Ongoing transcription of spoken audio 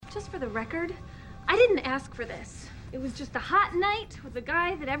Just for the record, I didn't ask for this. It was just a hot night with a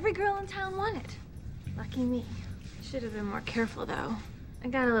guy that every girl in town wanted. Lucky me. Should have been more careful, though. I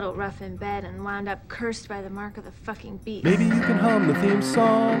got a little rough in bed and wound up cursed by the mark of the fucking beast. Maybe you can hum the theme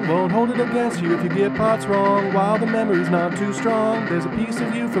song. Won't hold it against you if you get parts wrong. While the memory's not too strong, there's a piece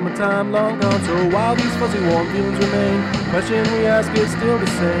of you from a time long gone. So while these fuzzy warm feelings remain, question we ask is still the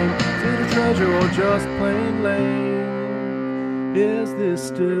same. Is it a treasure or just plain lame? Is this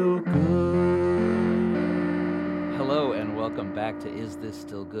still good? Hello and welcome back to Is This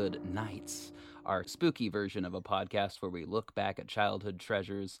Still Good Nights, our spooky version of a podcast where we look back at childhood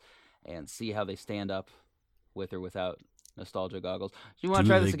treasures and see how they stand up with or without nostalgia goggles. Do you want to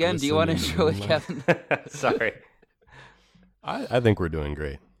try this again? Do you want to intro it, Kevin? Sorry. I think we're doing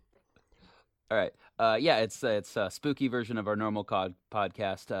great. All right. Yeah, it's a spooky version of our normal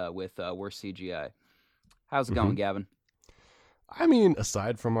podcast with worse CGI. How's it going, Gavin? I mean,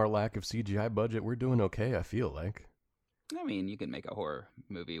 aside from our lack of CGI budget, we're doing okay, I feel like. I mean, you can make a horror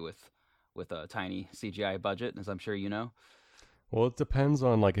movie with a tiny CGI budget, as I'm sure you know. Well, it depends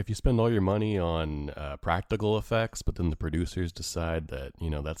on, like, if you spend all your money on practical effects, but then the producers decide that, you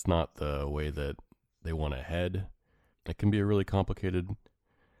know, that's not the way that they want to head, it can be a really complicated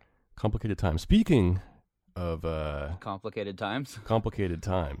time. Speaking of complicated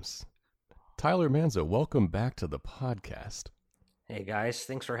times, Tyler Manzo, welcome back to the podcast. Hey guys,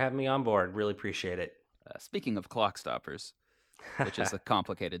 thanks for having me on board. Really appreciate it. Speaking of clock stoppers, which is a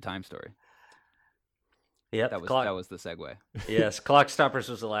complicated time story. Yep, that was the segue. Yes, Clock Stoppers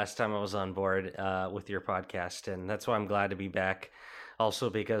was the last time I was on board with your podcast, and that's why I'm glad to be back. Also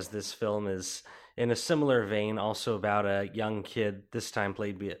because this film is in a similar vein, also about a young kid, this time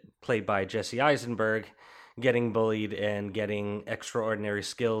played by Jesse Eisenberg, getting bullied and getting extraordinary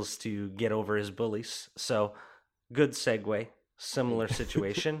skills to get over his bullies. So, good segue. Similar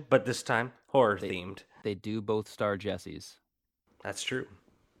situation, but this time horror themed. They do both star Jesse's. That's true.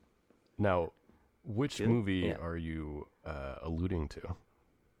 Now, which movie are you alluding to?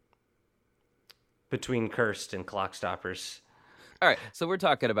 Between Cursed and Clock Stoppers. All right, so we're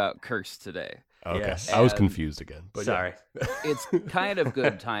talking about Cursed today. Okay, yes. I was confused again. But sorry. Yeah. It's kind of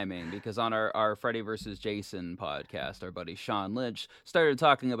good timing because on our Freddy vs. Jason podcast, our buddy Sean Lynch started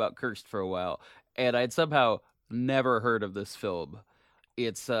talking about Cursed for a while, and I'd somehow never heard of this film.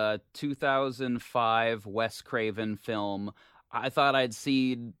 It's a 2005 Wes Craven film. I thought I'd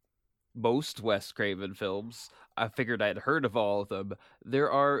seen most Wes Craven films. I figured I'd heard of all of them. There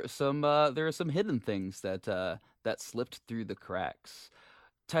are some hidden things that slipped through the cracks.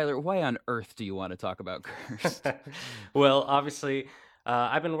 Tyler, why on earth do you want to talk about Cursed? Well, obviously,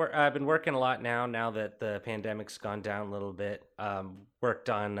 I've been working a lot now that the pandemic's gone down a little bit. Worked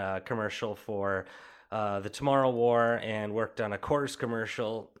on a commercial for the Tomorrow War and worked on a Coors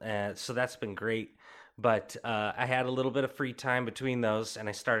commercial, so that's been great. But I had a little bit of free time between those, and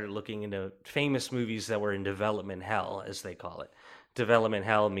I started looking into famous movies that were in development hell, as they call it. Development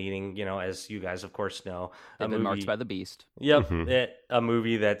hell meaning, you know, as you guys of course know, They've been marked by the beast. Yep, a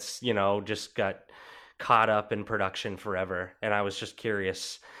movie that's, you know, just got caught up in production forever, and I was just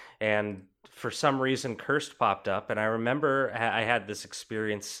curious. And for some reason, Cursed popped up, and I remember I had this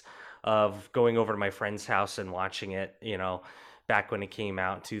experience of going over to my friend's house and watching it, you know, back when it came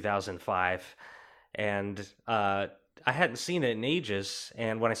out in 2005. And I hadn't seen it in ages.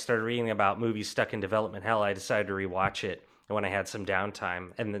 And when I started reading about movies stuck in development hell, I decided to rewatch it when I had some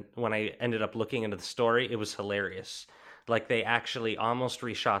downtime. And then when I ended up looking into the story, it was hilarious. Like, they actually almost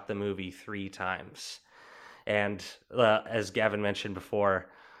reshot the movie 3 times. And as Gavin mentioned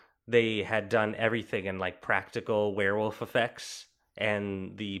before, they had done everything in like practical werewolf effects.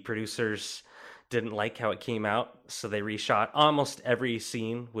 And the producers didn't like how it came out, so they reshot almost every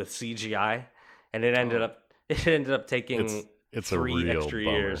scene with CGI, and it ended up taking it's 3 a real extra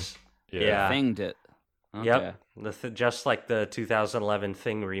bummer. years. Yeah. Thinged it. Okay. Yep, just like the 2011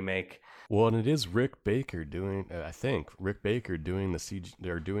 Thing remake. Well, and it is Rick Baker doing. I think Rick Baker doing the CG.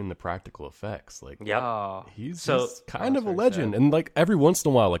 They're doing the practical effects. Like, Yep. Oh, he's So- kind of a very legend. sad. And like every once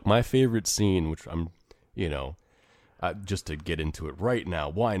in a while, like my favorite scene, which I'm, you know, just to get into it right now,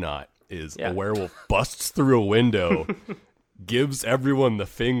 why not? Is Yeah. a werewolf busts through a window, gives everyone the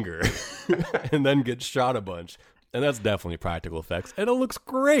finger, and then gets shot a bunch. And that's definitely practical effects, and it looks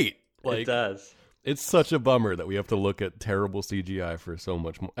great. Like, it does. it's such a bummer that we have to look at terrible CGI for so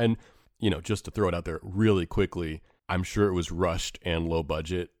much more. And, you know, just to throw it out there really quickly, I'm sure it was rushed and low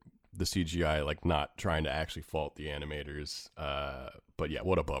budget. The CGI, like, not trying to actually fault the animators. But yeah,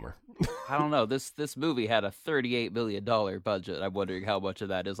 what a bummer. I don't know. This movie had a $38 million budget. I'm wondering how much of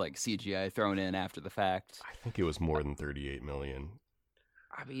that is like CGI thrown in after the fact. I think it was more than 38 million.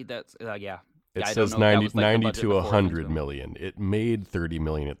 I mean, that's yeah. It I don't says know if that 90, was, like, the 90 budget to before it went 100 to- million. It made 30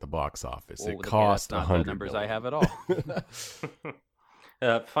 million at the box office. Oh, It okay, cost that's not 100 the numbers million. I have at all.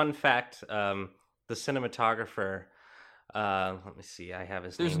 Fun fact: the cinematographer. Let me see. I have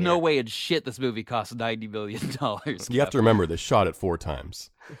his. There's name no here. way in shit this movie cost $90 million. You have to remember, they shot it 4 times.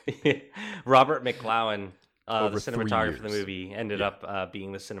 Robert McLowan, Over the 3 cinematographer for the years. movie, ended up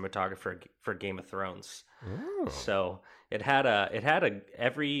being the cinematographer for Game of Thrones. Oh. So it had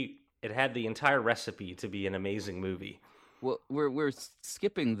the entire recipe to be an amazing movie. Well, we're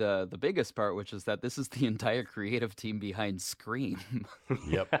skipping the biggest part, which is that this is the entire creative team behind Scream.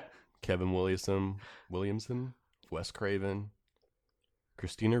 Yep. Kevin Williamson, Wes Craven,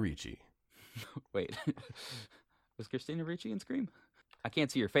 Christina Ricci. Wait, was Christina Ricci in Scream? I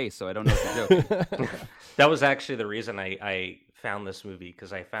can't see your face, so I don't know if you're joking. That was actually the reason I found this movie,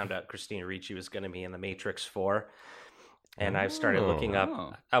 because I found out Christina Ricci was going to be in The Matrix 4. And I started looking Oh.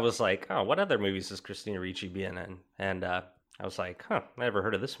 up. I was like, oh, what other movies has Christina Ricci been in? And I was like, I never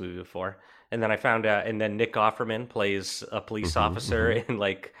heard of this movie before. And then I found out, and then Nick Offerman plays a police officer in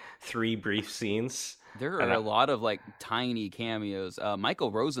like 3 brief scenes. There are a lot of like tiny cameos.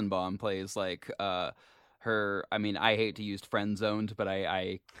 Michael Rosenbaum plays like her. I mean, I hate to use friend zoned, but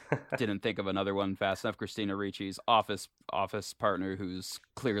I didn't think of another one fast enough. Christina Ricci's office partner, who's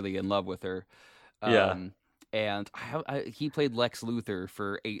clearly in love with her. Yeah. And he played Lex Luthor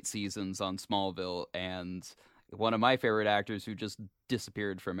for 8 seasons on Smallville, and one of my favorite actors who just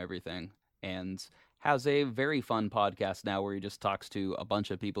disappeared from everything, and has a very fun podcast now where he just talks to a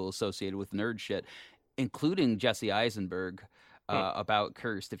bunch of people associated with nerd shit, including Jesse Eisenberg, about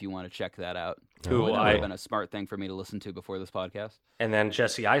Cursed, if you want to check that out. Who That would I- have been a smart thing for me to listen to before this podcast. And then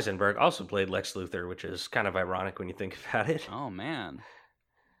Jesse Eisenberg also played Lex Luthor, which is kind of ironic when you think about it. Oh, man.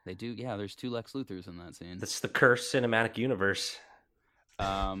 They do, yeah, there's 2 Lex Luthors in that scene. That's the cursed cinematic universe.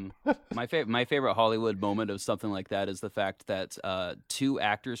 My favorite Hollywood moment of something like that is the fact that 2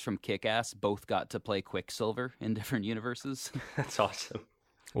 actors from Kick-Ass both got to play Quicksilver in different universes. That's awesome.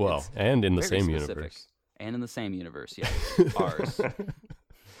 Well, It's and in the Very same specific. universe. And in the same universe, yes. Ours.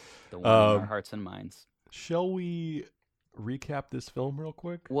 The one in our hearts and minds. Shall we recap this film real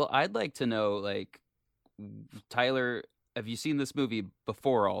quick? Well, I'd like to know, like, Tyler, have you seen this movie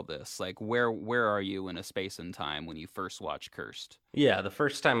before all this? Like, where are you in a space and time when you first watched Cursed? Yeah, the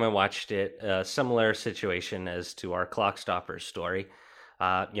first time I watched it, a similar situation as to our Clockstoppers story.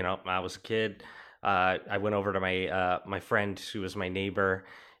 I was a kid. I went over to my friend who was my neighbor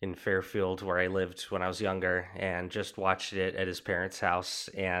in Fairfield, where I lived when I was younger, and just watched it at his parents' house.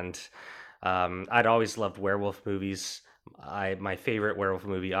 And I'd always loved werewolf movies. My favorite werewolf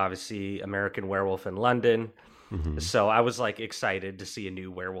movie, obviously, American Werewolf in London. So I was like excited to see a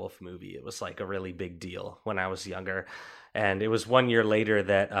new werewolf movie. It was like a really big deal when I was younger. And it was 1 year later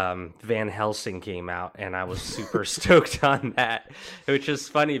that Van Helsing came out, and I was super stoked on that, which is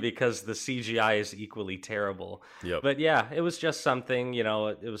funny because the CGI is equally terrible. Yep. But yeah, it was just something, it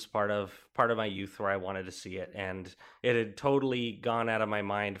was part of my youth where I wanted to see it, and it had totally gone out of my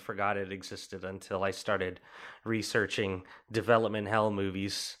mind, forgot it existed until I started researching Development Hell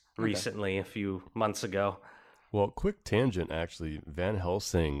movies recently, a few months ago. Well, quick tangent, actually. Van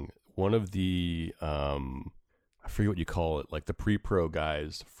Helsing, one of the, I forget what you call it, like the pre-pro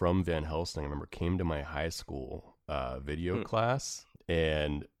guys from Van Helsing, I remember, came to my high school video class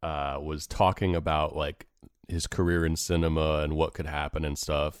and was talking about like his career in cinema and what could happen and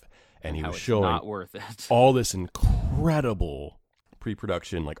stuff. And he How was it's showing not worth it. all this incredible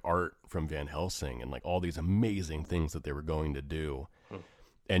pre-production like art from Van Helsing and like all these amazing things that they were going to do.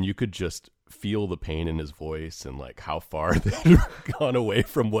 And you could just feel the pain in his voice and like how far they'd gone away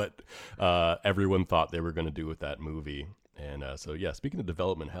from what everyone thought they were going to do with that movie. And so, yeah, speaking of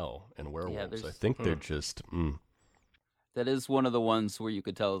Development Hell and werewolves, I there's- think they're just, That is one of the ones where you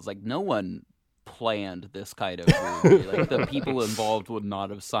could tell it's like no one planned this kind of movie. Like the people involved would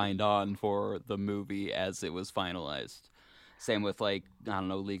not have signed on for the movie as it was finalized. Same with like, I don't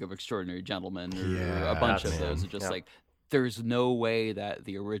know, League of Extraordinary Gentlemen or Yeah, a bunch of man. those. It's just Yeah. like there's no way that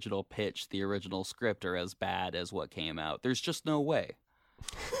the original pitch, the original script are as bad as what came out. There's just no way.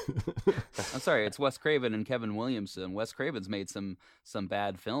 I'm sorry, it's Wes Craven and Kevin Williamson. Wes Craven's made some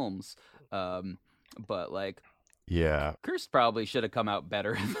bad films, but like yeah. Cursed probably should have come out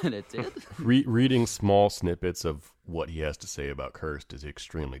better than it did. Reading small snippets of what he has to say about Cursed is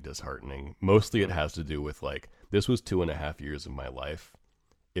extremely disheartening. Mostly it has to do with like, this was 2.5 years of my life.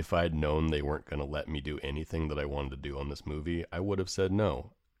 If I'd known they weren't going to let me do anything that I wanted to do on this movie, I would have said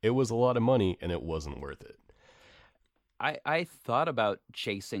no. It was a lot of money and it wasn't worth it. I thought about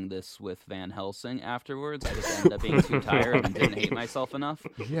chasing this with Van Helsing afterwards. I just ended up being too tired and didn't hate myself enough.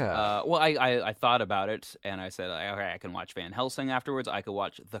 Yeah. Well, I thought about it, and I said, okay, I can watch Van Helsing afterwards. I could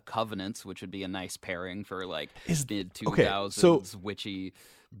watch The Covenant, which would be a nice pairing for like mid-2000s witchy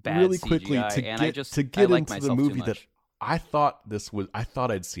bad really CGI. quickly And I get like into the myself movie too that much. I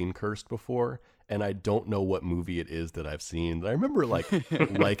thought I'd seen Cursed before, and I don't know what movie it is that I've seen. I remember like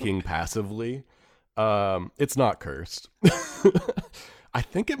liking passively. It's not Cursed. I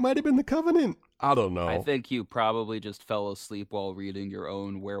think it might have been The Covenant. I don't know. I think you probably just fell asleep while reading your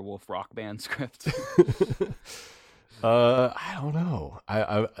own werewolf rock band script. I don't know.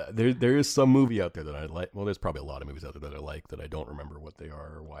 There is some movie out there that I like. Well, there's probably a lot of movies out there that I like that I don't remember what they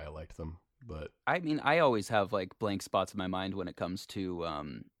are or why I liked them. But I mean, I always have like blank spots in my mind when it comes to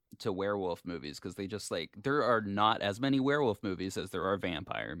werewolf movies, because they just like, there are not as many werewolf movies as there are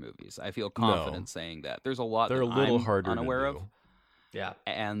vampire movies. I feel confident saying that. There's a lot they're that a little I'm harder unaware to of. do. Yeah.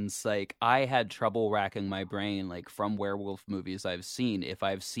 And like, I had trouble racking my brain like from werewolf movies I've seen if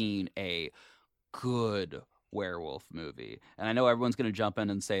I've seen a good werewolf movie. And I know everyone's going to jump in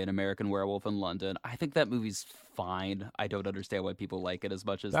and say An American Werewolf in London. I think that movie's fine. I don't understand why people like it as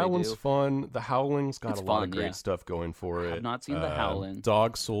much as they do. That one's fun. The Howling's got It's a lot fun, of great yeah. stuff going for it. I've not seen The Howling.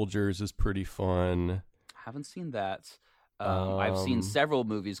 Dog Soldiers is pretty fun. Haven't seen that. I've seen several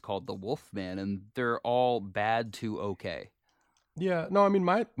movies called The Wolfman, and they're all bad to okay. Yeah, no, I mean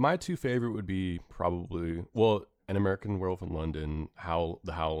my two favorite would be probably An American Werewolf in London,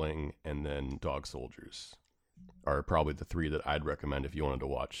 The Howling, and then Dog Soldiers are probably the three that I'd recommend if you wanted to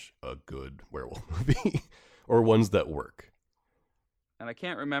watch a good werewolf movie or ones that work. And I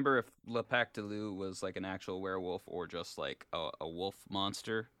can't remember if Le Pacte de Loup was like an actual werewolf or just like a wolf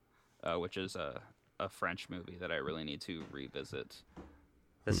monster, which is a French movie that I really need to revisit.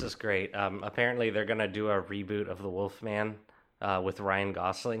 This is great. Apparently, they're going to do a reboot of The Wolfman with Ryan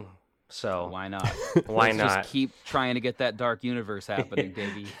Gosling. So Why not? Why Let's not? just keep trying to get that dark universe happening,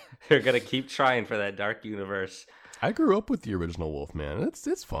 baby. They're going to keep trying for that dark universe. I grew up with the original Wolfman.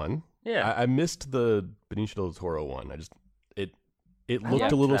 It's fun. Yeah. I missed the Benicio del Toro one. It I looked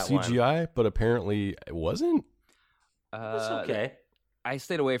liked a little that one. CGI, but apparently it wasn't. It's okay. I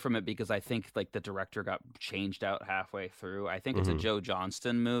stayed away from it because I think like the director got changed out halfway through. I think it's a Joe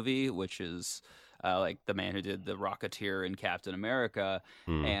Johnston movie, which is like the man who did The Rocketeer and Captain America,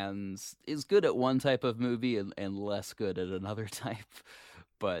 and is good at one type of movie and less good at another type.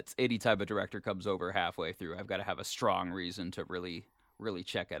 But anytime a director comes over halfway through, I've got to have a strong reason to really, really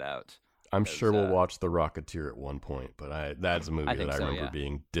check it out. I'm sure we'll watch The Rocketeer at one point, but that's a movie I that think I so, remember yeah.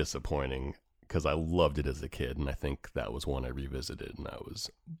 being disappointing because I loved it as a kid, and I think that was one I revisited, and I was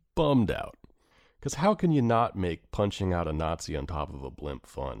bummed out. Because how can you not make punching out a Nazi on top of a blimp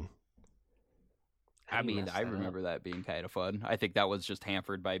fun? I mean, I remember that being kind of fun. I think that was just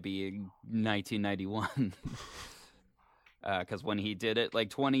hampered by being 1991. Because when he did it like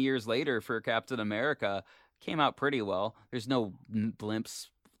 20 years later for Captain America, came out pretty well. There's no blimps.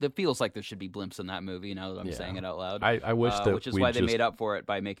 It feels like there should be blimps in that movie now that I'm saying it out loud. I wish that which is why they made up for it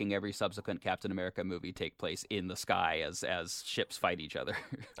by making every subsequent Captain America movie take place in the sky as ships fight each other.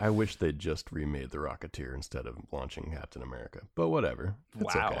 I wish they'd just remade The Rocketeer instead of launching Captain America. But whatever.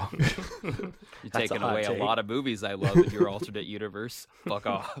 It's Wow. okay. You're That's taking a hot away take. a lot of movies I love in your alternate universe. Fuck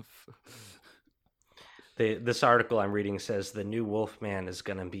off. This article I'm reading says the new Wolfman is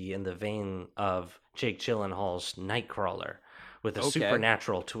going to be in the vein of Jake Gyllenhaal's Nightcrawler with a Okay.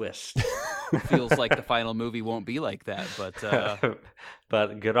 supernatural twist. Feels like the final movie won't be like that, but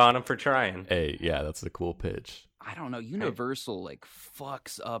But good on him for trying. Hey, yeah, that's the cool pitch. I don't know. Universal like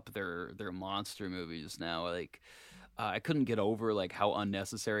fucks up their monster movies now. Like I couldn't get over like how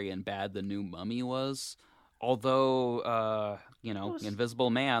unnecessary and bad the new Mummy was. Although Invisible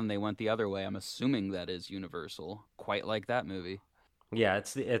Man, they went the other way. I'm assuming that is Universal. Quite like that movie. Yeah,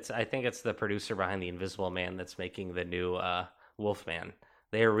 it's. I think it's the producer behind the Invisible Man that's making the new Wolfman.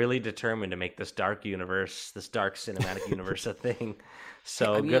 They are really determined to make this dark universe, this dark cinematic universe, a thing.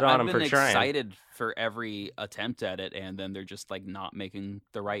 So I mean, good on I've them been for trying. excited for every attempt at it, and then they're just like not making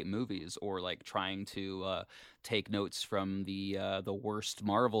the right movies, or like trying to take notes from the worst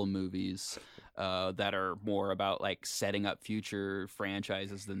Marvel movies that are more about like setting up future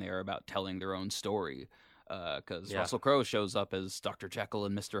franchises than they are about telling their own story. Because Russell Crowe shows up as Dr. Jekyll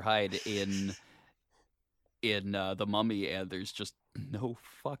and Mr. Hyde in The Mummy, and there's just no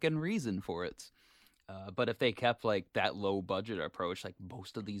fucking reason for it. But if they kept like that low budget approach, like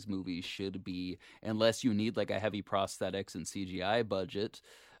most of these movies should be, unless you need like a heavy prosthetics and CGI budget,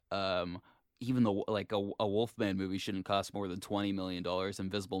 even though like a Wolfman movie shouldn't cost more than $20 million.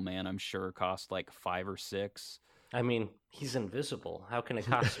 Invisible Man, I'm sure, cost like 5 or 6. I mean, he's invisible. How can it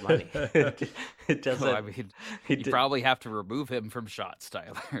cost money? It doesn't. I mean, you probably have to remove him from shots,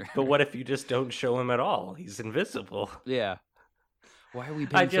 Tyler. But what if you just don't show him at all? He's invisible. Yeah. Why are we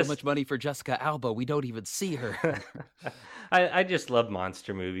paying so much money for Jessica Alba? We don't even see her. I just love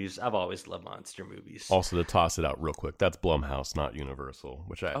monster movies. I've always loved monster movies. Also, to toss it out real quick, that's Blumhouse, not Universal,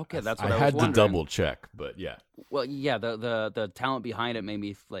 which I had to double check, but yeah. Well, yeah, the talent behind it made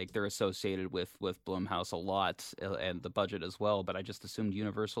me like they're associated with Blumhouse a lot, and the budget as well, but I just assumed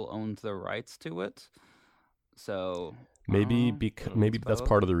Universal owned the rights to it. So maybe that's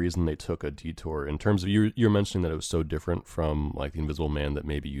part of the reason they took a detour in terms of you're mentioning that it was so different from like The Invisible Man that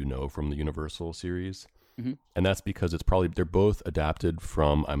maybe you know from the Universal series. Mm-hmm. And that's because they're both adapted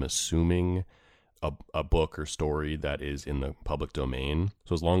from, I'm assuming, a book or story that is in the public domain.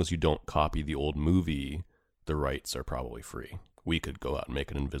 So as long as you don't copy the old movie, the rights are probably free. We could go out and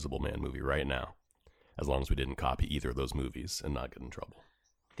make an Invisible Man movie right now, as long as we didn't copy either of those movies and not get in trouble.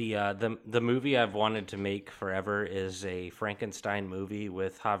 The movie I've wanted to make forever is a Frankenstein movie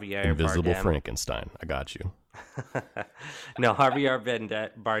with Javier Invisible Bardem. Frankenstein. I got you. No, Javier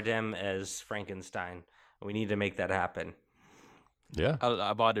Bardem as Frankenstein. We need to make that happen. Yeah.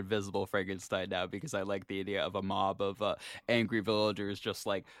 I'm on Invisible Frankenstein now because I like the idea of a mob of angry villagers just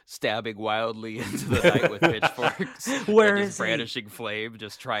like stabbing wildly into the night with pitchforks. Where and is just brandishing flame,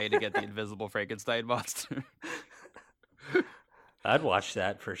 just trying to get the Invisible Frankenstein monster. I'd watch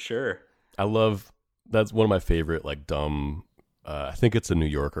that for sure. That's one of my favorite like dumb, I think it's a New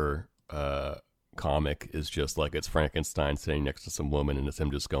Yorker comic, is just like it's Frankenstein sitting next to some woman and it's him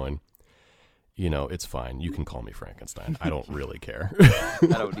just going, it's fine. You can call me Frankenstein. I don't really care. I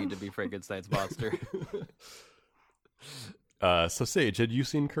don't need to be Frankenstein's monster. So Sage, had you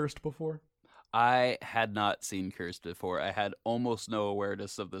seen Cursed before? I had not seen Cursed before. I had almost no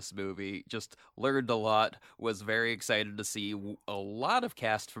awareness of this movie. Just learned a lot. Was very excited to see a lot of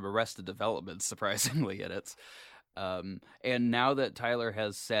cast from Arrested Development, surprisingly, in it. And now that Tyler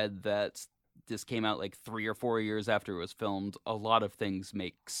has said that this came out like 3 or 4 years after it was filmed, a lot of things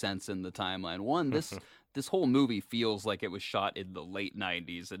make sense in the timeline. One, this whole movie feels like it was shot in the late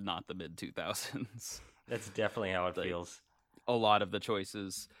 90s and not the mid 2000s. That's definitely how it feels. A lot of the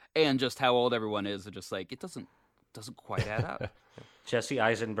choices and just how old everyone is are just like, it doesn't quite add up. Jesse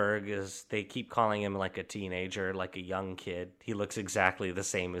Eisenberg they keep calling him like a teenager, like a young kid. He looks exactly the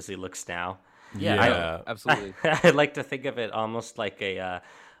same as he looks now. Yeah. Absolutely. I like to think of it almost like a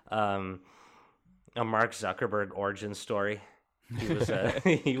Mark Zuckerberg origin story.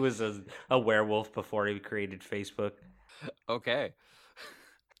 He was a werewolf before he created Facebook. Okay.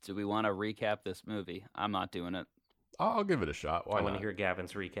 Do we want to recap this movie? I'm not doing it. I'll give it a shot. Why I not? want to hear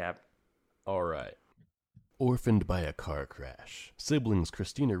Gavin's recap. All right. Orphaned by a car crash, siblings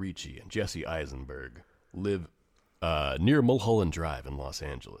Christina Ricci and Jesse Eisenberg live near Mulholland Drive in Los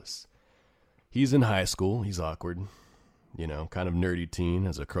Angeles. He's in high school. He's awkward. Kind of nerdy teen,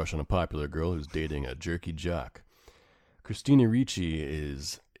 has a crush on a popular girl who's dating a jerky jock. Christina Ricci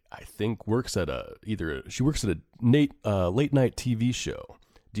works at a late night TV show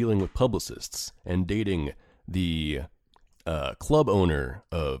dealing with publicists and dating the club owner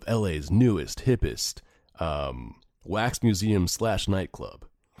of LA's newest, hippest wax museum / nightclub.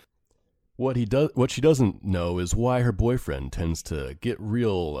 What she doesn't know is why her boyfriend tends to get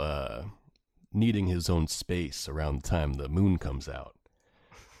real needing his own space around the time the moon comes out.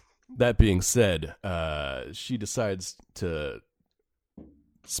 That being said, she decides to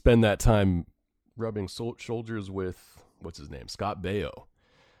spend that time rubbing shoulders with, what's his name, Scott Baio.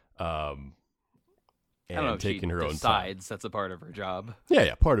 And taking her own time. That's a part of her job.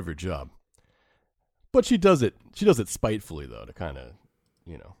 Yeah, part of her job. But she does it spitefully, though, to kind of,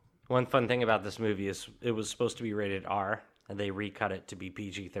 One fun thing about this movie is it was supposed to be rated R, and they recut it to be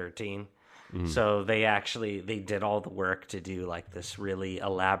PG-13. So they did all the work to do like this really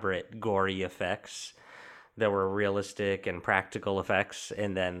elaborate, gory effects that were realistic and practical effects,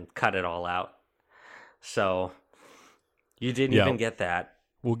 and then cut it all out. So you didn't even get that.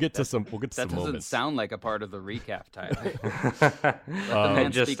 We'll get to some moments. That doesn't sound like a part of the recap, Tyler. Let the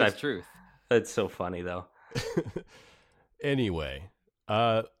man speak his truth. It's so funny, though. Anyway,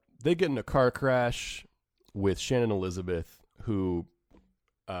 they get in a car crash with Shannon Elizabeth, who,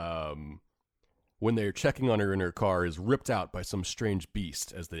 when they're checking on her in her car, is ripped out by some strange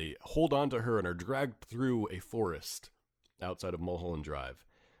beast as they hold on to her and are dragged through a forest outside of Mulholland Drive.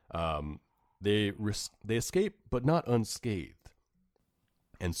 They escape, but not unscathed,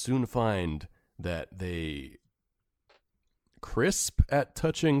 and soon find that they crisp at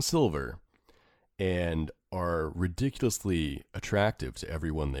touching silver and are ridiculously attractive to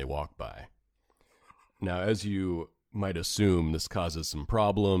everyone they walk by. Now, as you might assume, this causes some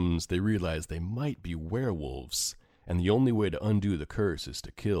problems. They realize they might be werewolves, and the only way to undo the curse is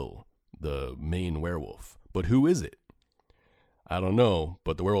to kill the main werewolf. But who is it? I don't know,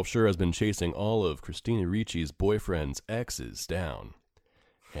 but the werewolf sure has been chasing all of Christina Ricci's boyfriend's exes down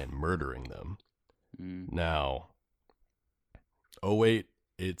and murdering them. Now, oh wait,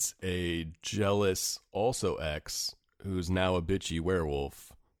 it's a jealous also ex who's now a bitchy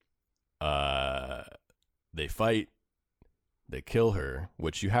werewolf. They fight, they kill her,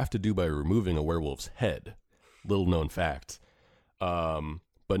 which you have to do by removing a werewolf's head. Little known fact.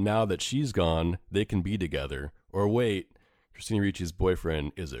 But now that she's gone, they can be together. Or wait, Christina Ricci's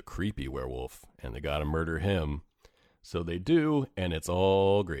boyfriend is a creepy werewolf, and they gotta murder him. So they do, and it's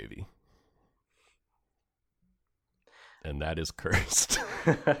all gravy. And that is Cursed.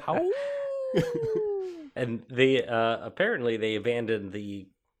 And they apparently they abandoned the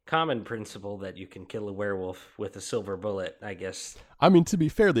common principle that you can kill a werewolf with a silver bullet, I guess. I mean, to be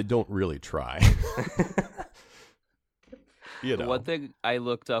fair, they don't really try. You know. One thing I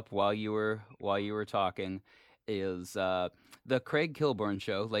looked up while you were talking is the Craig Kilborn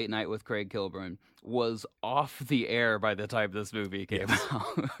show, Late Night with Craig Kilborn, was off the air by the time this movie came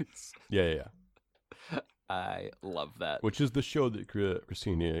out. Yeah. I love that. Which is the show that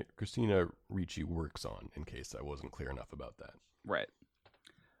Christina Ricci works on, in case I wasn't clear enough about that. Right.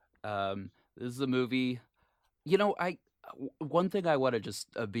 This is a movie. You know, one thing I want to just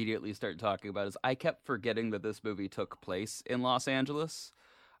immediately start talking about is I kept forgetting that this movie took place in Los Angeles.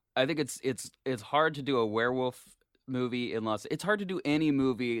 I think it's hard to do a werewolf movie in it's hard to do any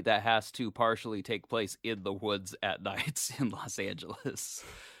movie that has to partially take place in the woods at night in Los Angeles.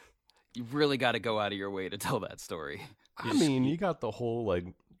 You really got to go out of your way to tell that story. I mean, you got the whole, like,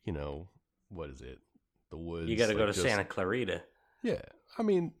 you know, what is it? The woods. You got to like, go to just, Santa Clarita. Yeah. I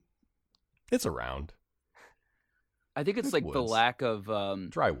mean, it's around. I think it's like woods. The lack of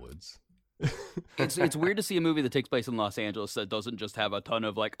dry woods. It's weird to see a movie that takes place in Los Angeles that doesn't just have a ton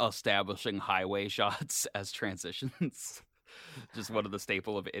of like establishing highway shots as transitions. Just one of the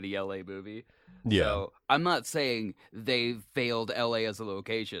staple of any LA movie. Yeah. So I'm not saying they failed LA as a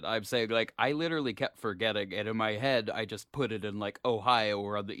location. I'm saying like I literally kept forgetting, and in my head I just put it in like Ohio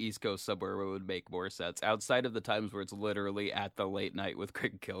or on the East Coast somewhere where it would make more sense. Outside of the times where it's literally at the Late Night with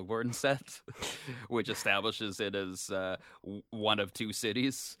Craig Kilborn set, which establishes it as one of two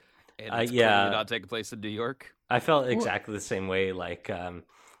cities. And it's clearly not taking place in New York. I felt exactly the same way. Like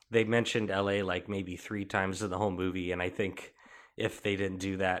they mentioned LA like maybe 3 times in the whole movie, and I think if they didn't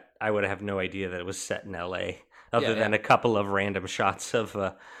do that, I would have no idea that it was set in LA, other than a couple of random shots of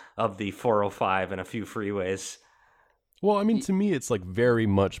the 405 and a few freeways. Well, I mean, to me, it's like very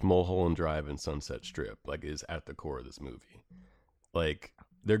much Mulholland Drive and Sunset Strip, like, is at the core of this movie. Like,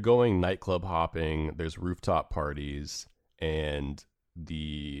 they're going nightclub hopping, there's rooftop parties, and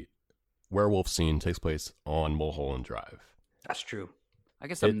the werewolf scene takes place on Mulholland Drive. That's true. I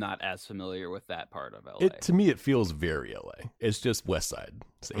guess I'm not as familiar with that part of LA. To me, it feels very LA. It's just West Side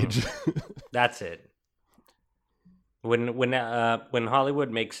Stage. That's it. When Hollywood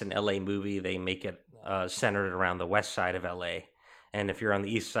makes an LA movie, they make it centered around the West Side of LA. And if you're on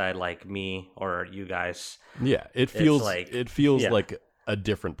the East Side, like me or you guys, yeah, it feels like a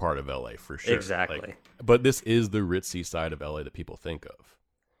different part of LA for sure. Exactly. Like, but this is the ritzy side of LA that people think of.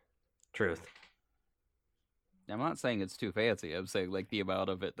 Truth. I'm not saying it's too fancy. I'm saying like the amount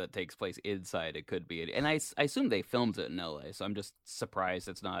of it that takes place inside it could be. And I assume they filmed it in LA, so I'm just surprised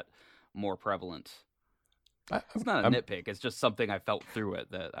it's not more prevalent. It's not a nitpick. It's just something I felt through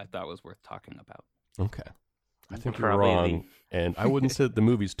it that I thought was worth talking about. Okay. I think you're wrong. And I wouldn't say that the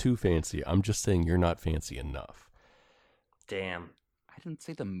movie's too fancy. I'm just saying you're not fancy enough. Damn. I didn't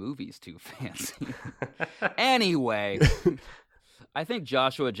say the movie's too fancy. Anyway, I think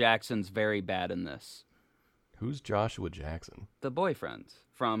Joshua Jackson's very bad in this. Who's Joshua Jackson? The boyfriend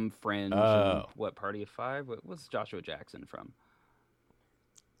from Fringe. And what, Party of Five? What's Joshua Jackson from?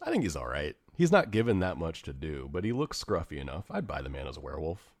 I think he's all right. He's not given that much to do, but he looks scruffy enough. I'd buy the man as a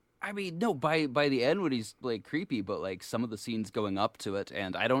werewolf. I mean, no, by the end when he's like creepy, but like some of the scenes going up to it,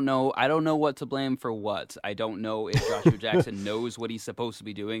 and I don't know what to blame for what. I don't know if Joshua Jackson knows what he's supposed to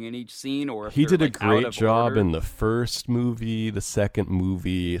be doing in each scene, or if he did like a great job in the first movie, the second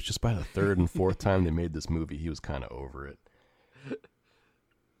movie. It's just by the third and fourth time they made this movie, he was kind of over it.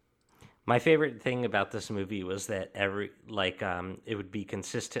 My favorite thing about this movie was that it would be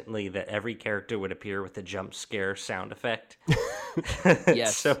consistently that every character would appear with a jump scare sound effect.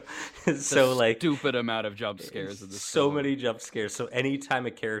 Yes. so like stupid amount of jump scares in this so film. many jump scares. So anytime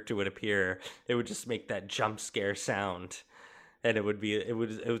a character would appear, it would just make that jump scare sound. and it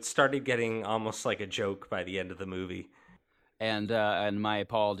would started getting almost like a joke by the end of the movie. And my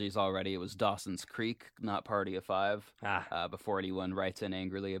apologies already. It was Dawson's Creek, not Party of Five. Ah, Before anyone writes in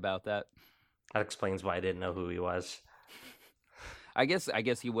angrily about that, that explains why I didn't know who he was. I guess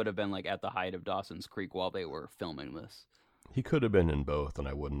he would have been like at the height of Dawson's Creek while they were filming this. He could have been in both, and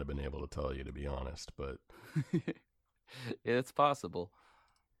I wouldn't have been able to tell you, to be honest. But It's possible.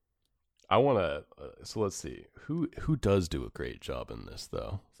 I want to. So let's see who does do a great job in this,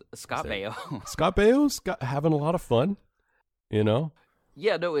 though. Scott Baio. Scott Baio's having a lot of fun. You know?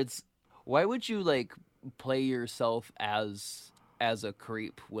 Yeah, no, it's why would you like play yourself as a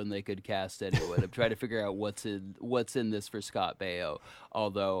creep when they could cast anyone? I'm trying to figure out what's in this for Scott Baio.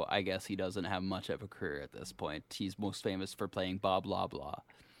 Although I guess he doesn't have much of a career at this point. He's most famous for playing Bob Loblaw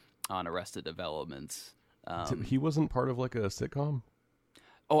on Arrested Development. He wasn't part of like a sitcom?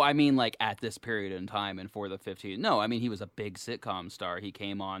 Oh, I mean, like at this period in time and for the 15. No, I mean he was a big sitcom star. He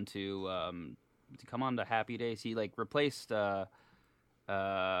came on to Happy Days. He like replaced the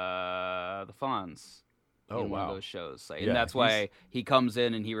Fonz in one of those shows. Like, and that's why he comes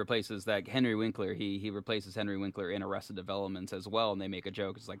in and he replaces that Henry Winkler. He replaces Henry Winkler in Arrested Development as well, and they make a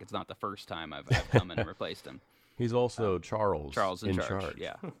joke. It's like it's not the first time I've come in and replaced him. He's also Charles in charge.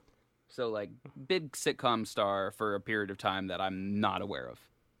 Yeah. So like big sitcom star for a period of time that I'm not aware of.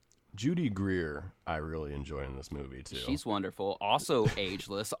 Judy Greer, I really enjoy in this movie too. She's wonderful. Also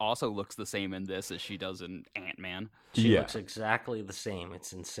ageless. Also looks the same in this as she does in Ant-Man. She looks exactly the same.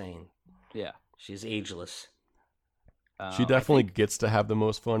 It's insane. Yeah. She's ageless. She definitely gets to have the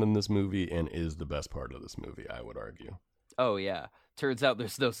most fun in this movie and is the best part of this movie, I would argue. Oh, yeah. Turns out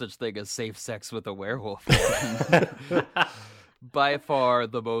there's no such thing as safe sex with a werewolf. By far,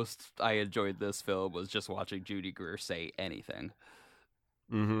 the most I enjoyed this film was just watching Judy Greer say anything.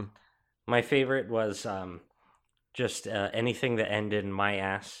 Mm-hmm. My favorite was just anything that ended in my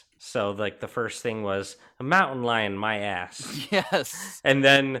ass. So, like, the first thing was a mountain lion, my ass. Yes. And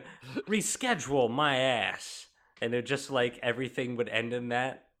then reschedule my ass. And it just, like, everything would end in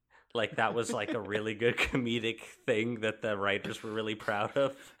that. Like, that was, like, a really good comedic thing that the writers were really proud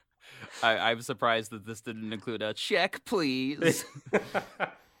of. I'm surprised that this didn't include a check, please.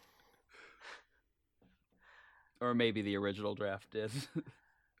 Or maybe the original draft did.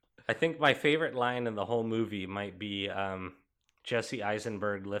 I think my favorite line in the whole movie might be Jesse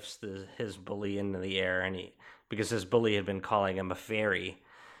Eisenberg lifts his bully into the air, because his bully had been calling him a fairy.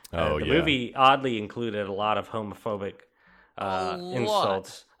 The movie oddly included a lot of homophobic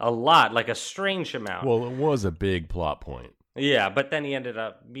insults. A lot, like a strange amount. Well, it was a big plot point. Yeah, but then he ended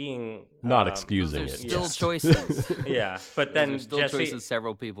up being... Not excusing there's it. Still choices. Yeah, but then there's still choices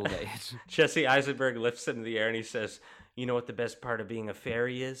several people made. Jesse Eisenberg lifts it in the air and he says, "You know what the best part of being a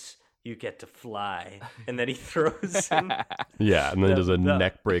fairy is? You get to fly." And then he throws him. Yeah, and then does a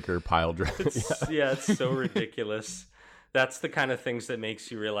neck breaker pile driver. It's so ridiculous. That's the kind of things that makes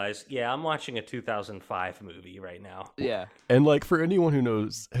you realize, yeah, I'm watching a 2005 movie right now. Yeah. And like for anyone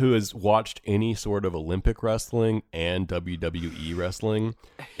who has watched any sort of Olympic wrestling and WWE wrestling,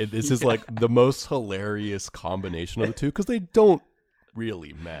 this is like the most hilarious combination of the two because they don't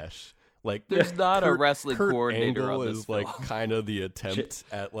really mesh. Like there's not a wrestling Kurt coordinator Angle on this is film. like kind of the attempt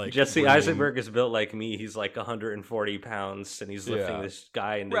at like Jesse Eisenberg is built like me. He's like 140 pounds and he's lifting this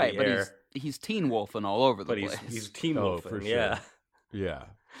guy into the air. But he's teen wolfing all over the place. He's teen wolfing, for sure. yeah. Yeah.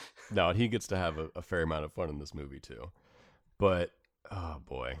 No, and he gets to have a fair amount of fun in this movie too. But oh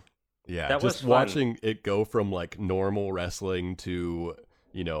boy. Yeah, that just was watching it go from like normal wrestling to,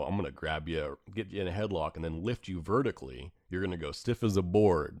 I'm going to grab you, get you in a headlock and then lift you vertically. You're going to go stiff as a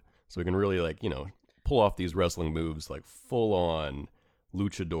board. So we can really pull off these wrestling moves like full on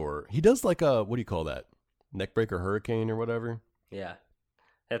luchador. He does like a, what do you call that? Neckbreaker hurricane or whatever. Yeah.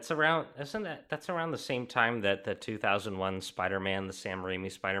 That's around the same time that the 2001 Spider-Man, the Sam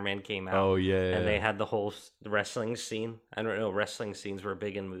Raimi Spider-Man came out. Oh, yeah. And they had the whole wrestling scene. I don't know, wrestling scenes were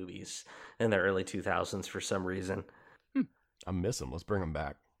big in movies in the early 2000s for some reason. I miss them. Let's bring them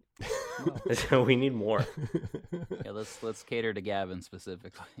back. We need more. Yeah, let's cater to Gavin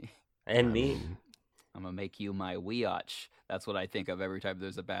specifically. And me. I'm going to make you my Weotch. That's what I think of every time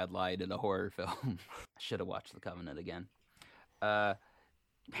there's a bad line in a horror film. I should have watched The Covenant again. Man,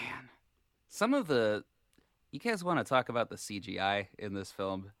 some of the... You guys want to talk about the CGI in this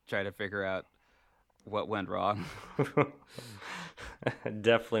film? Try to figure out what went wrong? I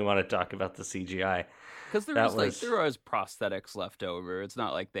definitely want to talk about the CGI. Because there was prosthetics left over. It's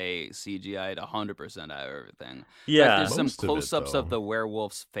not like they CGI'd 100% out of everything. Yeah. Like, there's some close-ups of the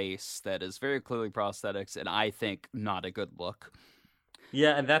werewolf's face that is very clearly prosthetics, and I think not a good look.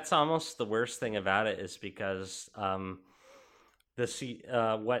 Yeah, and that's almost the worst thing about it is because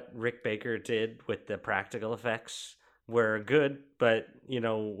what Rick Baker did with the practical effects were good, but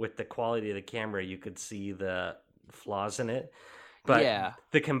with the quality of the camera, you could see the flaws in it. But Yeah.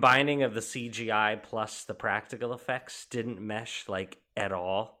 the combining of the CGI plus the practical effects didn't mesh at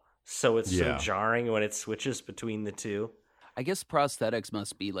all. So it's so jarring when it switches between the two. I guess prosthetics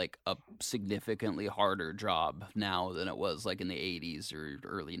must be a significantly harder job now than it was in the 80s or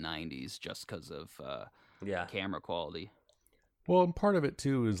early 90s just because of camera quality. Well, and part of it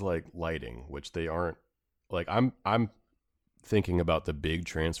too is lighting, which they aren't I'm thinking about the big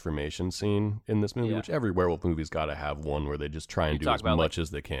transformation scene in this movie, which every werewolf movie's got to have one where they just try and do as much as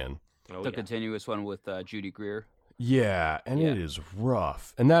they can. The continuous one with Judy Greer. Yeah, and it is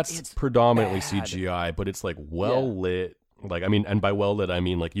rough. And it's predominantly bad. CGI, but it's well lit. And by well lit I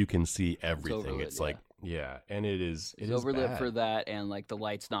mean you can see everything. It's and it is overlit bad. for that, and the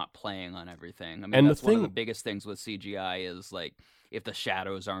light's not playing on everything. I mean, And that's one of the biggest things with CGI is if the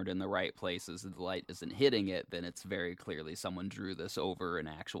shadows aren't in the right places and the light isn't hitting it, then it's very clearly someone drew this over an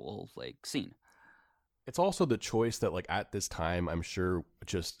actual scene. It's also the choice that at this time I'm sure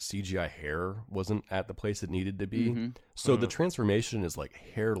just CGI hair wasn't at the place it needed to be. Mm-hmm. So the transformation is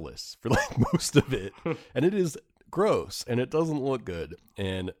hairless for most of it. And it is gross and it doesn't look good.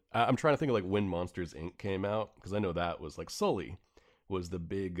 And I'm trying to think of when Monsters Inc. came out, because I know that was Sully was the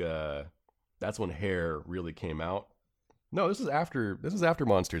big that's when hair really came out. No, this is after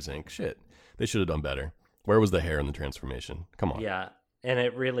Monsters Inc. Shit. They should have done better. Where was the hair in the transformation? Come on. Yeah. And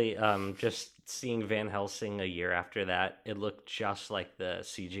it really just seeing Van Helsing a year after that, it looked just like the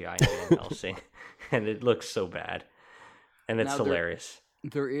CGI Van Helsing. And it looks so bad. And it's hilarious.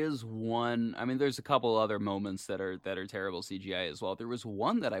 There is one. I mean, there's a couple other moments that are terrible CGI as well. There was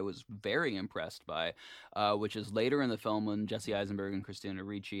one that I was very impressed by, which is later in the film when Jesse Eisenberg and Christina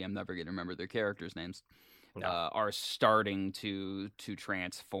Ricci, I'm never going to remember their characters' names, are starting to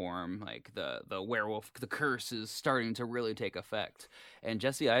transform. The werewolf, the curse is starting to really take effect. And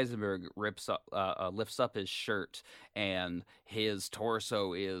Jesse Eisenberg lifts up his shirt, and his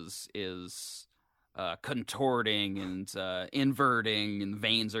torso is contorting and inverting, and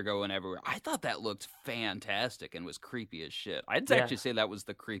veins are going everywhere. I thought that looked fantastic and was creepy as shit. I'd actually say that was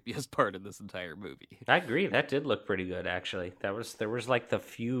the creepiest part of this entire movie. I agree. That did look pretty good, actually. There was the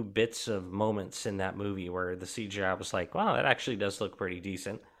few bits of moments in that movie where the CGI was wow, that actually does look pretty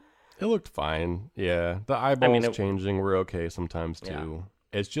decent. It looked fine. Yeah. The eyeballs changing were okay sometimes too.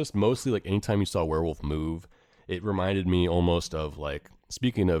 Yeah. It's just mostly anytime you saw a werewolf move, it reminded me almost of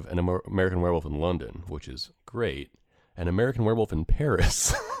speaking of An American Werewolf in London, which is great, An American Werewolf in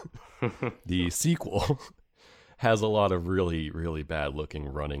Paris, the sequel, has a lot of really, really bad looking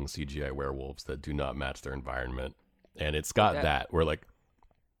running CGI werewolves that do not match their environment. And it's got that where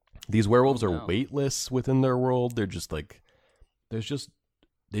these werewolves are weightless within their world. They're just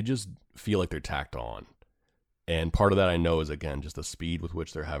they just feel like they're tacked on. And part of that I know is, again, just the speed with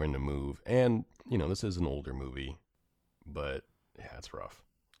which they're having to move. And, this is an older movie, but yeah, it's rough.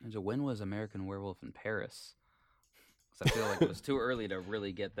 And so when was American Werewolf in Paris? Because I feel like it was too early to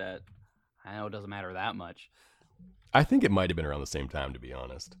really get that. I know it doesn't matter that much. I think it might have been around the same time, to be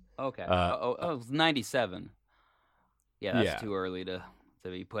honest. Okay. It was 97. Yeah, that's too early to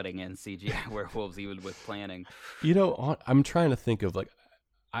be putting in CGI werewolves even with planning. I'm trying to think of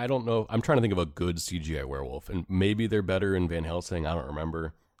I don't know. I'm trying to think of a good CGI werewolf, and maybe they're better in Van Helsing. I don't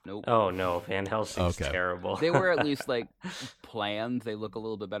remember. Nope. Oh no, Van Helsing's terrible. They were at least planned. They look a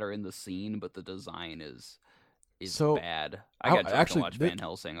little bit better in the scene, but the design is bad. I got to watch Van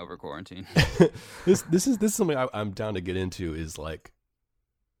Helsing over quarantine. This is something I'm down to get into is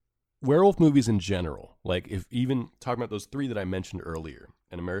werewolf movies in general. If even talking about those three that I mentioned earlier,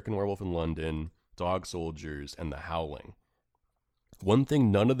 An American Werewolf in London, Dog Soldiers, and The Howling. One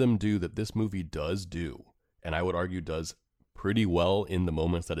thing none of them do that this movie does do, and I would argue does pretty well in the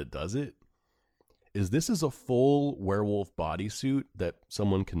moments that it does it, is this is a full werewolf bodysuit that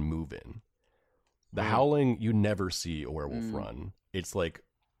someone can move in. The Howling, you never see a werewolf run. It's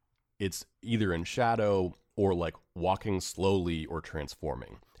it's either in shadow or walking slowly or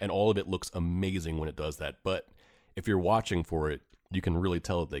transforming. And all of it looks amazing when it does that. But if you're watching for it, you can really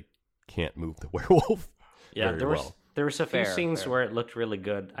tell that they can't move the werewolf very well. There was a few scenes where it looked really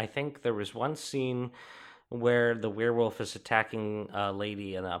good. I think there was one scene where the werewolf is attacking a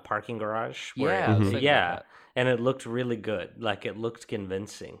lady in a parking garage. And it looked really good. It looked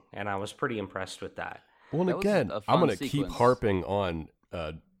convincing, and I was pretty impressed with that. Well, and again, I'm going to keep harping on,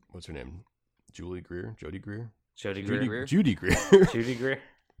 what's her name? Jody Greer? Judy Greer.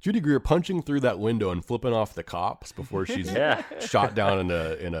 Judy Greer punching through that window and flipping off the cops before she's shot down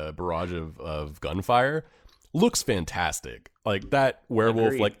in a barrage of gunfire. looks fantastic. Like that werewolf,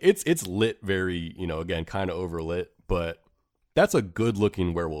 Agreed. like it's lit very, again, kind of overlit, but that's a good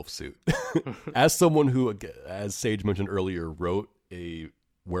looking werewolf suit. As someone who, as Sage mentioned earlier, wrote a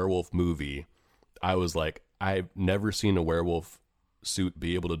werewolf movie, I was like, I've never seen a werewolf suit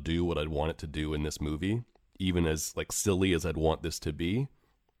be able to do what I'd want it to do in this movie, even as like silly as I'd want this to be.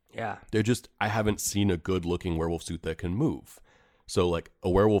 Yeah. I haven't seen a good looking werewolf suit that can move. So like a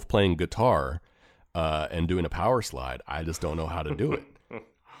werewolf playing guitar and doing a power slide, I just don't know how to do it.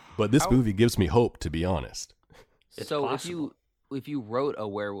 But this movie gives me hope, to be honest. It's so possible. if you wrote a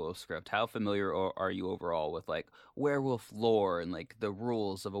werewolf script, how familiar are you overall with like werewolf lore and like the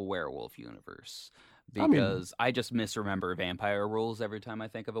rules of a werewolf universe? Because I just misremember vampire rules every time I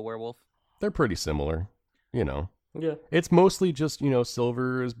think of a werewolf. They're pretty similar, Yeah. It's mostly just,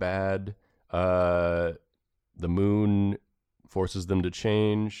 silver is bad. The moon forces them to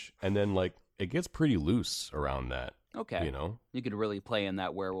change, and then like it gets pretty loose around that. Okay. You could really play in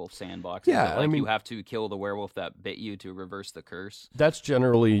that werewolf sandbox. Yeah, Like you have to kill the werewolf that bit you to reverse the curse. That's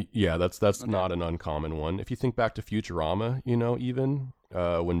generally, that's not an uncommon one. If you think back to Futurama, even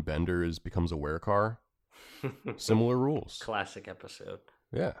when Bender becomes a werecar, similar rules. Classic episode.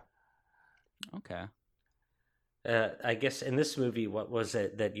 Yeah. Okay. I guess in this movie, what was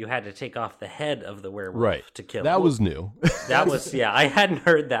it that you had to take off the head of the werewolf Right. to kill? That was new. That was I hadn't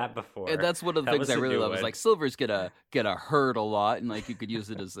heard that before. And that's one of the That things was I a really new love. Is one. like Silver's gonna hurt a lot, and like you could use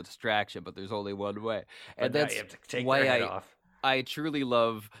it as a distraction, but there's only one way. But And now that's you have to take why their head off. I truly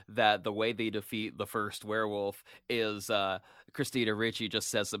love that the way they defeat the first werewolf is Christina Ricci just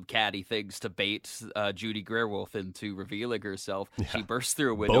says some catty things to bait Judy Greerwolf into revealing herself. Yeah. She bursts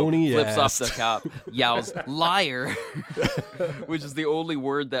through a window, Bony flips ass. off the cop, yells, "Liar!" which is the only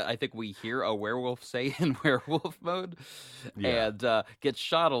word that I think we hear a werewolf say in werewolf mode, Yeah. and gets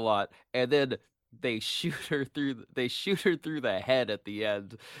shot a lot. And then they shoot her through the head at the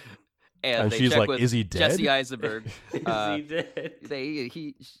end. And they she's check like, with "Is he dead?" Jesse Eisenberg. Is he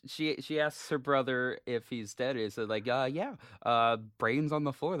dead? She asks her brother if he's dead. He said like, yeah, brains on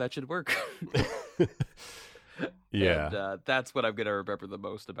the floor. That should work. Yeah. And that's what I'm gonna remember the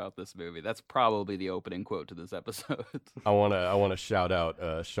most about this movie. That's probably the opening quote to this episode. I wanna shout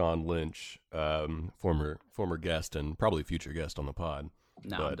out Sean Lynch, former guest and probably future guest on the pod.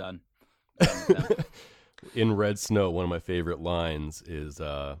 Now I'm But- done. In Red Snow, one of my favorite lines is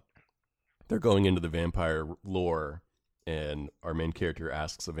they're going into the vampire lore, and our main character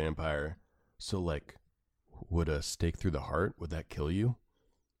asks the vampire, "So, like, would a stake through the heart, would that kill you?"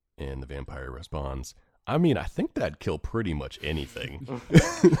 And the vampire responds, "I mean, I think that'd kill pretty much anything."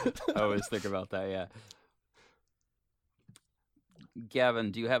 I always think about that. Yeah.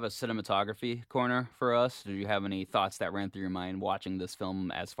 Gavin, do you have a cinematography corner for us? Do you have any thoughts that ran through your mind watching this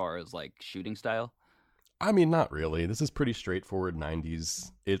film as far as like shooting style? I mean, not really. This is pretty straightforward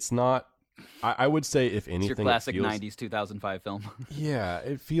 90s. It's not. I would say, if anything, It's your classic it feels, 90s 2005 film. Yeah,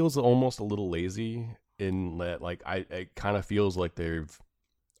 it feels almost a little lazy in that, like, it kind of feels like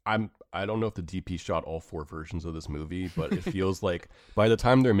I don't know if the DP shot all 4 versions of this movie, but it feels like by the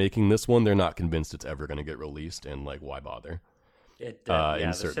time they're making this one, they're not convinced it's ever going to get released, and like, why bother?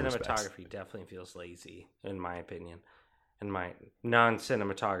 The certain respects. cinematography definitely feels lazy, in my opinion, in my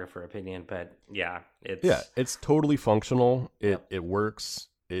non-cinematographer opinion. But It's totally functional. Yep. It works.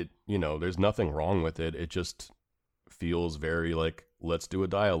 There's nothing wrong with it. It just feels very like, let's do a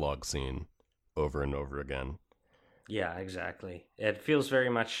dialogue scene over and over again. Yeah, exactly. It feels very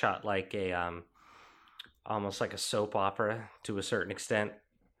much shot like almost like a soap opera to a certain extent.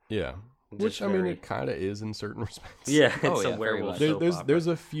 Yeah. Just Which, I mean, very- it kind of is in certain respects. Yeah, Oh, it's yeah, a very werewolf much. soap opera. There's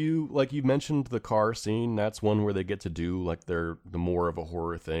a few, like you mentioned, the car scene. That's one where they get to do like the more of a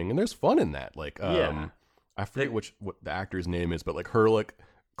horror thing, and there's fun in that. Like, Yeah. I forget what the actor's name is, but like her like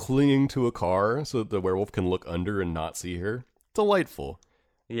clinging to a car so that the werewolf can look under and not see her. Delightful.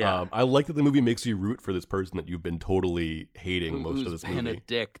 Yeah. I like that the movie makes you root for this person that you've been totally hating most of Who's this been a movie.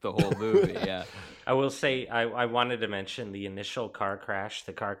 dick the whole movie? Yeah. I will say I wanted to mention the initial car crash,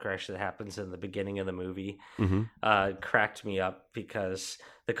 the car crash that happens in the beginning of the movie, cracked me up because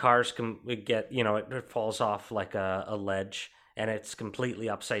the cars it falls off like a ledge and it's completely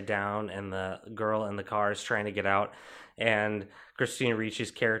upside down, and the girl in the car is trying to get out, and Christina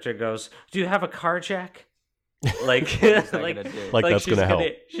Ricci's character goes, "Do you have a car jack?" Like, that like, gonna do? Like that's she's gonna help.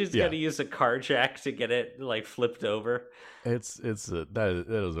 She's Yeah. gonna use a car jack to get it like flipped over.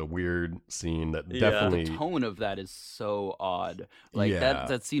 That is a weird scene that Yeah. definitely The tone of that is so odd. Like Yeah.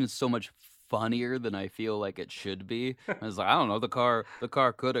 that scene is so much funnier than I feel like it should be. I was like, I don't know, the car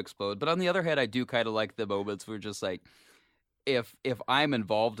could explode. But on the other hand, I do kind of like the moments where just like if I'm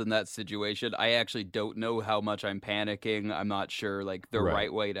involved in that situation, I actually don't know how much I'm panicking. I'm not sure like the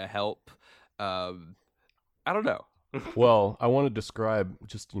right way to help. I don't know. Well, I want to describe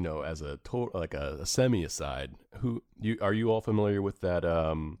just, as a a semi aside, are you all familiar with that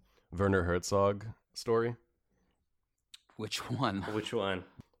Werner Herzog story? Which one? Which one?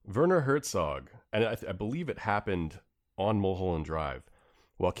 Werner Herzog, and I believe it happened on Mulholland Drive.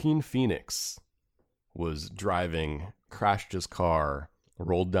 Joaquin Phoenix was driving, crashed his car,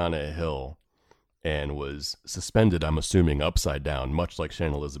 rolled down a hill, and was suspended, I'm assuming, upside down, much like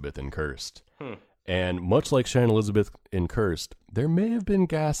Shannon Elizabeth in Cursed. And much like Shannon Elizabeth in Cursed, there may have been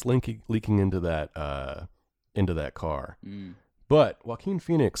gas leaking into that car. But Joaquin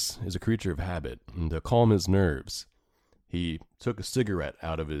Phoenix is a creature of habit, and to calm his nerves, he took a cigarette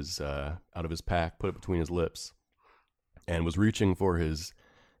out of his pack, put it between his lips, and was reaching for his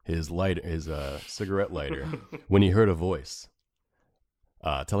cigarette lighter when he heard a voice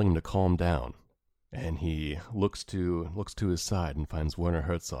telling him to calm down. And he looks to his side and finds Werner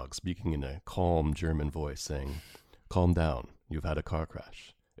Herzog speaking in a calm German voice, saying, "Calm down. You've had a car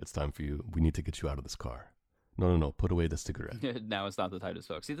crash. It's time for you. We need to get you out of this car. No. Put away the cigarette." Now it's not the time to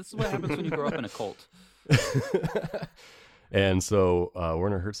smoke. See, this is what happens when you grow up in a cult. And so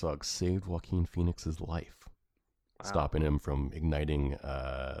Werner Herzog saved Joaquin Phoenix's life, stopping him from igniting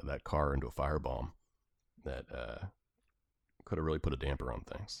that car into a firebomb that could have really put a damper on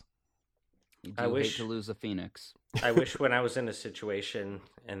things. You do hate to lose a phoenix. I wish when I was in a situation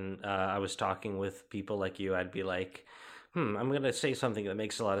and I was talking with people like you, I'd be like, I'm going to say something that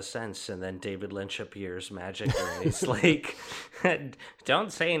makes a lot of sense. And then David Lynch appears magically. And he's like,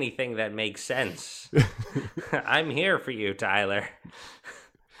 don't say anything that makes sense. I'm here for you, Tyler.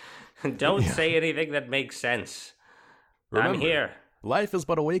 Don't say anything that makes sense. Remember, I'm here. Life is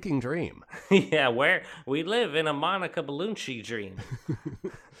but a waking dream. Yeah, where we live in a Monica Bellucci dream.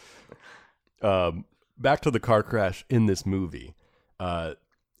 Back to the car crash in this movie.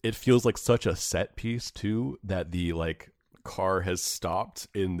 It feels like such a set piece too, that the car has stopped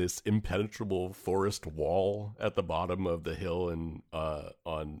in this impenetrable forest wall at the bottom of the hill and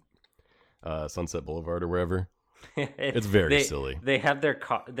on Sunset Boulevard or wherever. It's very silly. They have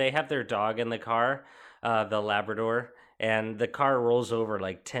their dog in the car, the Labrador, and the car rolls over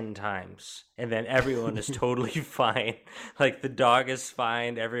 10 times, and then everyone is totally fine. The dog is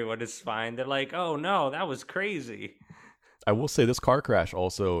fine, everyone is fine. They're like, "Oh no, that was crazy." I will say this car crash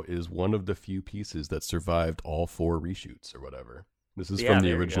also is one of the few pieces that survived all 4 reshoots or whatever. This is from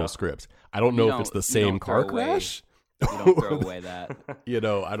the original script. I don't know if it's the same car crash. You don't throw away that.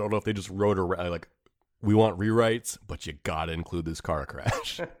 I don't know if they just wrote around we want rewrites, but you gotta include this car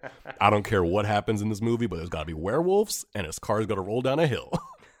crash. I don't care what happens in this movie, but there's gotta be werewolves, and his car's gotta roll down a hill.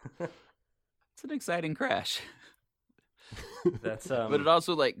 It's an exciting crash. That's But it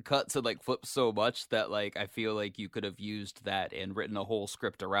also cuts and flips so much that I feel like you could have used that and written a whole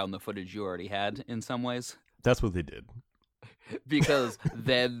script around the footage you already had in some ways. That's what they did. Because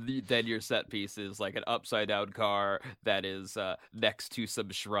then your set piece is an upside down car that is next to some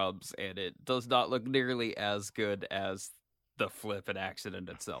shrubs, and it does not look nearly as good as the flip and accident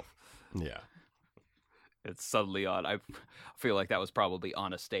itself. Yeah, it's suddenly on. I feel like that was probably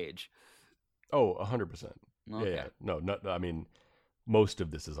on a stage. Oh, 100%. Okay. Yeah. No. I mean, most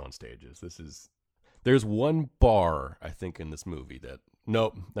of this is on stages. There's one bar I think in this movie that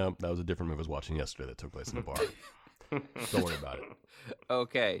no, that was a different movie I was watching yesterday that took place in a bar. Don't worry about it.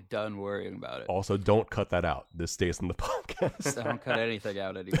 Okay, done worrying about it. Also, don't cut that out. This stays in the podcast. Don't cut anything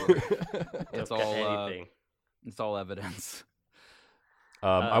out anymore. It's all evidence.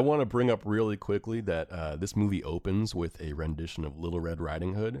 I want to bring up really quickly that this movie opens with a rendition of Little Red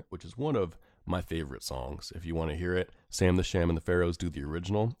Riding Hood, which is one of my favorite songs. If you want to hear it, Sam the Sham and the Pharaohs do the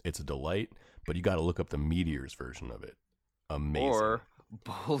original. It's a delight, but you got to look up the Meteors version of it. Amazing. Or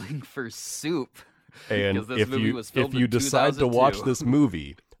Bowling for Soup. And if you decide to watch this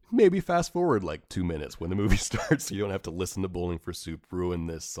movie, maybe fast forward 2 minutes when the movie starts so you don't have to listen to Bowling for Soup ruin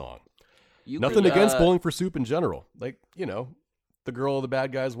this song. Nothing against Bowling for Soup in general. The girl the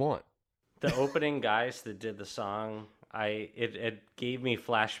bad guys want. The opening guys that did the song, it gave me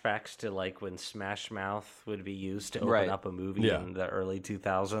flashbacks to when Smash Mouth would be used to open up a movie in the early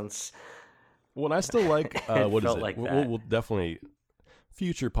 2000s. Well, I still what is it? That. We'll definitely...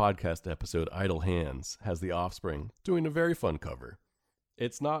 Future podcast episode, Idle Hands, has The Offspring doing a very fun cover.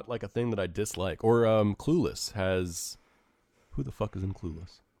 It's not a thing that I dislike. Or Clueless has... Who the fuck is in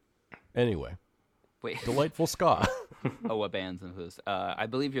Clueless? Anyway. Wait. Delightful Ska. Oh, what band's in Clueless? I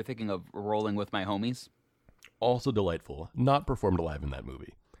believe you're thinking of Rolling With My Homies. Also delightful. Not performed live in that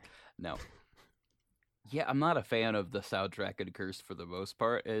movie. No. Yeah, I'm not a fan of the soundtrack in Cursed for the most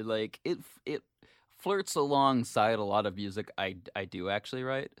part. It flirts alongside a lot of music I do actually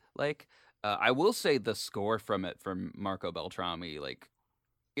write. I will say the score from it from Marco Beltrami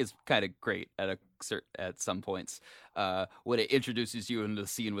is kind of great at some points. When it introduces you into the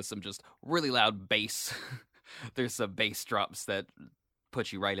scene with some just really loud bass. There's some bass drops that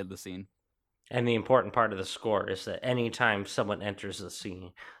put you right in the scene. And the important part of the score is that anytime someone enters the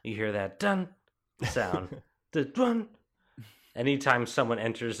scene, you hear that dun sound. The dun. Anytime someone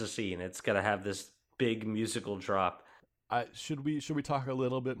enters the scene, it's gonna have this big musical drop. Should we talk a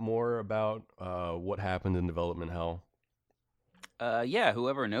little bit more about what happened in development hell? Yeah,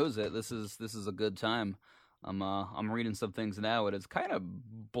 whoever knows it, this is a good time. I'm reading some things now, and it's kind of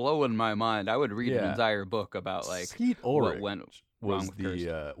blowing my mind. I would read an entire book about Skeet Ulrich what went was wrong with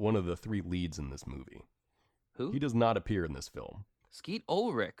Cursed. one of the 3 leads in this movie. Who? He does not appear in this film. Skeet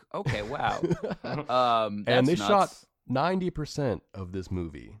Ulrich. Okay, wow. And they that's shot nuts. 90% of this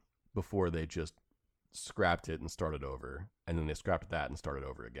movie before they just scrapped it and started over, and then they scrapped that and started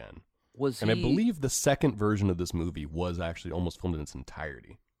over again. Was And he? I believe the second version of this movie was actually almost filmed in its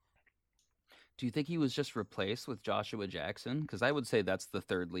entirety. Do you think he was just replaced with Joshua Jackson? Because I would say that's the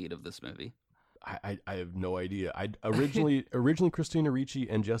third lead of this movie. I have no idea. Originally Christina Ricci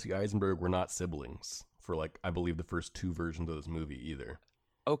and Jesse Eisenberg were not siblings for I believe the first 2 versions of this movie either.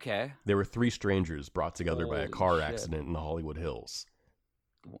 Okay. They were 3 strangers brought together by a Holy car shit. accident in the Hollywood Hills.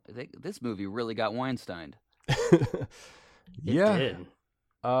 This movie really got Weinsteined. It Yeah. did.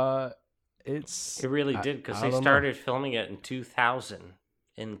 It really did, because I they don't know. started filming it in 2000.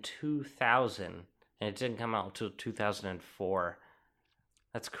 And it didn't come out until 2004.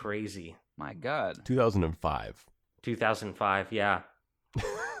 That's crazy. My God. 2005. 2005, yeah.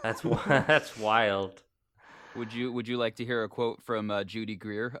 That's wild. Would you like to hear a quote from Judy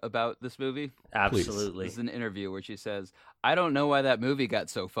Greer about this movie? Absolutely. This is an interview where she says, "I don't know why that movie got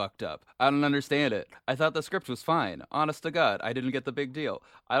so fucked up. I don't understand it. I thought the script was fine. Honest to God, I didn't get the big deal.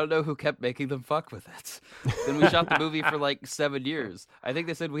 I don't know who kept making them fuck with it." Then we shot the movie for 7 years. I think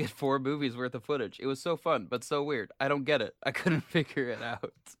they said we had 4 movies worth of footage. It was so fun, but so weird. I don't get it. I couldn't figure it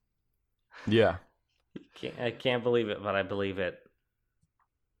out. Yeah. I can't believe it, but I believe it.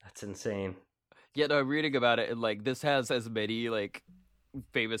 That's insane. Yeah, no, I'm reading about it, and this has as many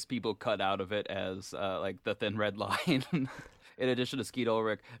famous people cut out of it as the Thin Red Line. In addition to Skeet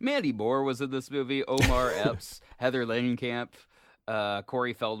Ulrich, Mandy Moore was in this movie. Omar Epps, Heather Langenkamp,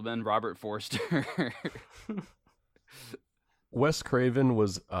 Corey Feldman, Robert Forster. Wes Craven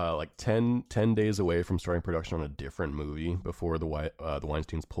was 10 days away from starting production on a different movie before the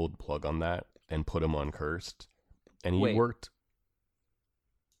Weinsteins pulled the plug on that and put him on Cursed. And he Wait. worked.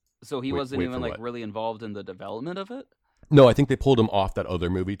 So he Wait- wasn't wait even for what? really involved in the development of it? No, I think they pulled him off that other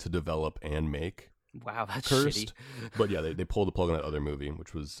movie to develop and make Wow, that's Cursed. shitty. But yeah, they pulled the plug on that other movie,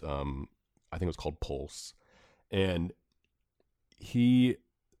 which was I think it was called Pulse. And he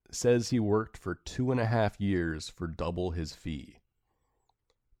says he worked for 2.5 years for double his fee.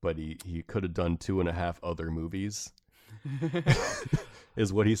 But he could have done 2.5 other movies.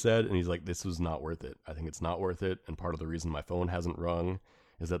 Is what he said. And he's like, this was not worth it. I think it's not worth it. And part of the reason my phone hasn't rung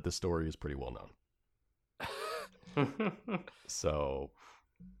is that this story is pretty well known. So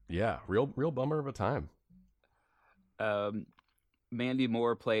yeah, real bummer of a time. Mandy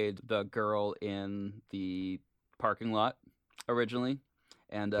Moore played the girl in the parking lot originally.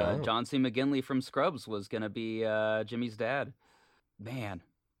 And John C. McGinley from Scrubs was going to be Jimmy's dad. Man.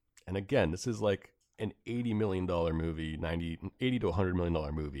 And again, this is like an $80 million movie, $80 to $100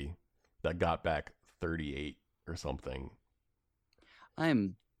 million movie that got back 38 or something.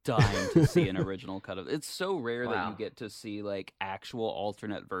 I'm dying to see an original cut of it. It's so rare that Wow. you get to see actual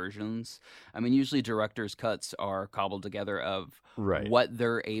alternate versions. I mean, usually director's cuts are cobbled together of Right. what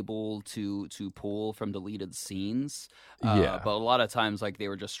they're able to pull from deleted scenes. Yeah. But a lot of times, they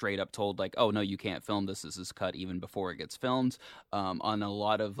were just straight up told, oh, no, you can't film this. This is cut even before it gets filmed. On a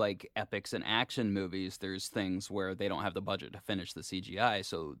lot of, epics and action movies, there's things where they don't have the budget to finish the CGI,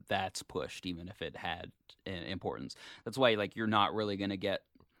 so that's pushed even if it had importance. That's why, you're not really going to get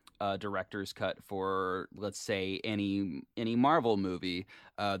director's cut for, let's say, any Marvel movie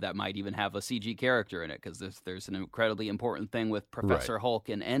that might even have a CG character in it, because there's an incredibly important thing with Professor Hulk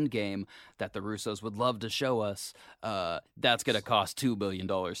in Endgame that the Russos would love to show us. That's going to cost $2 billion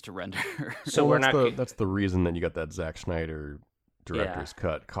to render. So Well, we're that's not. that's the reason that you got that Zack Snyder director's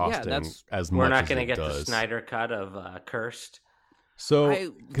cut costing that's- as We're much not as going to it get does. the Snyder cut of Cursed.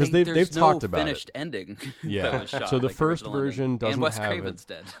 So because they've there's talked no about finished it. ending. Yeah. That was shot, So the the first original version ending. doesn't and Wes have Craven's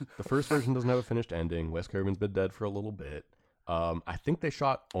dead. The first version doesn't have a finished ending. Wes Craven's been dead for a little bit. I think they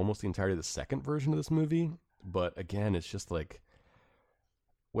shot almost the entirety of the second version of this movie, but again, it's just like,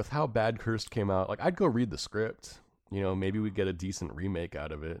 with how bad Cursed came out, like I'd go read the script. Maybe we get a decent remake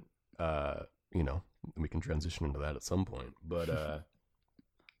out of it. We can transition into that at some point. But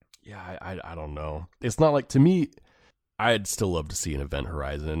yeah, I don't know. It's not like, to me, I'd still love to see an Event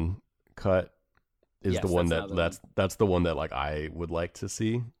Horizon cut. Is the one that's the one that like I would like to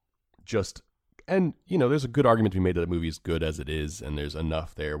see. And there's a good argument to be made that the movie's good as it is, and there's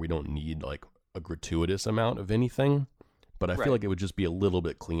enough there. We don't need like a gratuitous amount of anything, but I feel like it would just be a little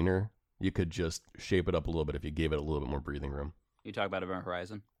bit cleaner. You could just shape it up a little bit if you gave it a little bit more breathing room. You talk about Event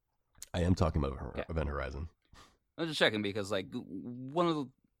Horizon? I am talking about Event Horizon. I'm just checking because like one of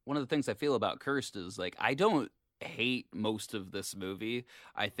the things I feel about Cursed is like I don't hate most of this movie.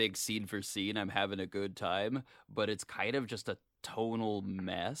 I think scene for scene I'm having a good time, but it's kind of just a tonal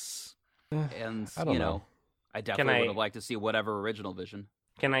mess. And I don't know. I definitely would have liked to see whatever original vision.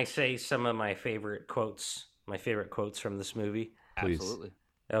 Can I say some of my favorite quotes from this movie? Please. Absolutely.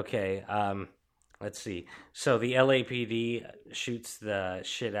 Okay, let's see. So the LAPD shoots the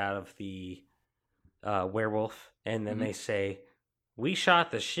shit out of the werewolf, and then they say, "We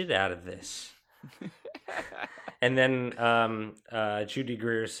shot the shit out of this." And then Judy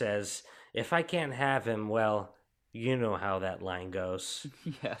Greer says, "If I can't have him, well, you know how that line goes."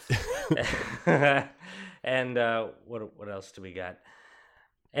 Yes. And what else do we got?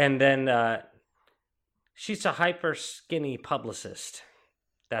 And then she's a hyper skinny publicist.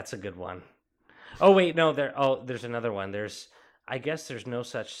 That's a good one. Oh wait, no, there's another one. I guess there's no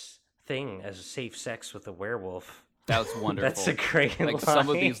such thing as safe sex with a werewolf. That's wonderful. That's a great line. Some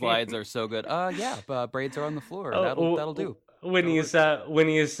of these lines are so good. Braids are on the floor. That'll do. When he's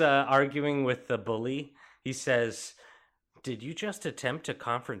arguing with the bully, he says, "Did you just attempt a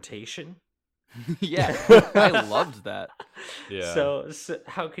confrontation?" Yeah, I loved that. Yeah. So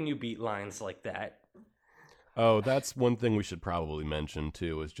how can you beat lines like that? Oh, that's one thing we should probably mention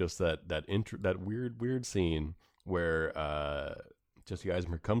too. Is just that weird scene where Jesse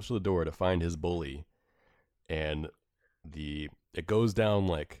Eisenberg comes to the door to find his bully, and it goes down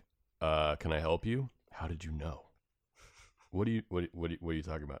like, "Can I help you? How did you know? What are you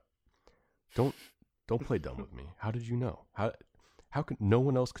talking about? Don't play dumb with me. How did you know? How can no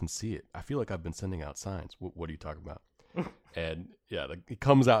one else can see it? I feel like I've been sending out signs. What are you talking about?" And yeah, like he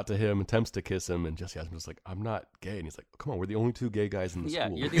comes out to him, attempts to kiss him, and Jesse Eisenberg's like, "I'm not gay," and he's like, "Come on, we're the only two gay guys in the school."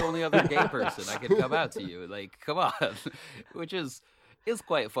 Yeah, you're the only other gay person. I can come out to you. Like, come on, which is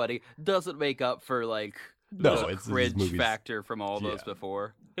quite funny. Doesn't make up for like the cringe factor from all those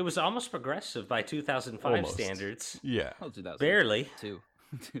before. It was almost progressive by 2005 standards. Yeah, 2000. Barely.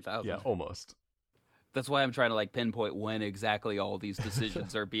 2000. Yeah, almost. That's why I'm trying to like pinpoint when exactly all these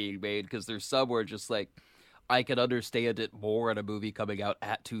decisions are being made, because there's some where just like I could understand it more in a movie coming out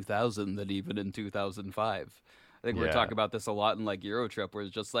at 2000 than even in 2005. I think we're talking about this a lot in like Eurotrip, where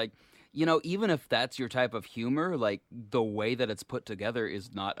it's just like, even if that's your type of humor, like the way that it's put together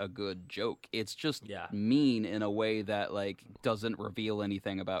is not a good joke. It's just mean in a way that like doesn't reveal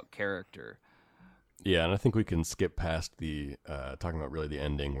anything about character. Yeah, and I think we can skip past the talking about really the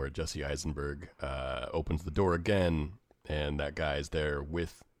ending where Jesse Eisenberg opens the door again, and that guy's there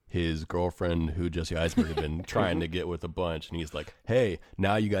with his girlfriend who Jesse Eisenberg had been trying to get with a bunch, and he's like, "Hey,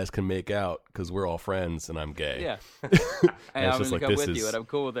 now you guys can make out because we're all friends and I'm gay." Yeah, and I'm going to come with you and I'm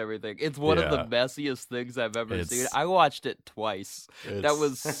cool with everything. It's one of the messiest things I've ever seen. I watched it twice. That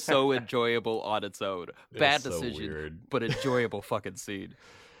was so enjoyable on its own. Bad decision, but enjoyable fucking scene.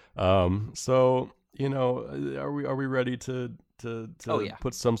 So, are we ready to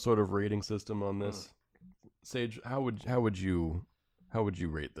put some sort of rating system on this? Sage, how would you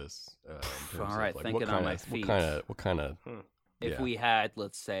rate this? All right, thinking on my feet. What kind of? If we had,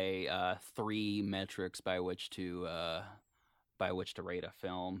 let's say, 3 metrics by which to rate a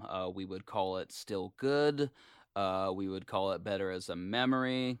film, we would call it still good. We would call it better as a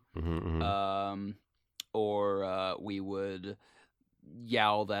memory, or we would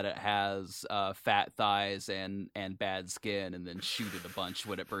yowl that it has fat thighs and bad skin, and then shoot it a bunch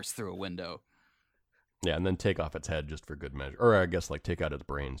when it bursts through a window. Yeah, and then take off its head just for good measure. Or I guess like take out its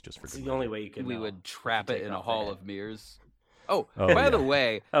brains just for good measure. The only way you can. We would trap it in a hall of mirrors. By the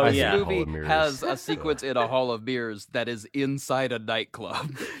way, this movie has a sequence in a hall of mirrors that is inside a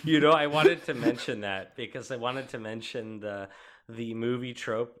nightclub. I wanted to mention that because I wanted to mention the movie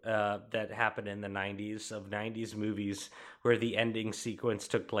trope that happened in the 90s of 90s movies where the ending sequence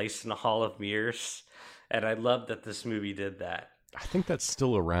took place in a hall of mirrors. And I love that this movie did that. I think that's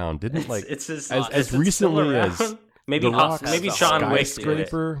still around. Didn't it's as recently as maybe Sean Wick did it.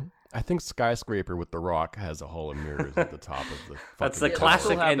 I think Skyscraper with The Rock has a hall of mirrors at the top of the. That's the fucking classic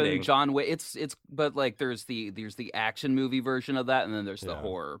Still happened, ending. John Wick. It's but like there's the action movie version of that, and then there's the Yeah.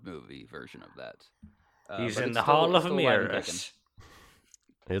 horror movie version of that. He's but in it's the still- Hall it's of still alive and Mirrors.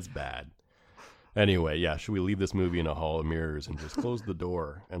 It's bad. Anyway, yeah, should we leave this movie in a hall of mirrors and just close the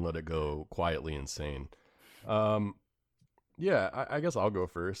door and let it go quietly insane? Yeah, I guess I'll go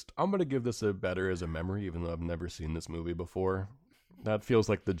first. I'm gonna give this a better as a memory, even though I've never seen this movie before. That feels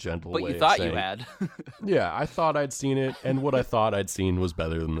like the gentle But way you of thought you saying, had. Yeah, I thought I'd seen it, and what I thought I'd seen was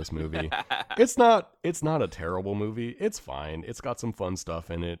better than this movie. It's not a terrible movie. It's fine. It's got some fun stuff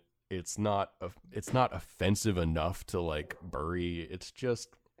in it. It's not offensive enough to like bury. It's just,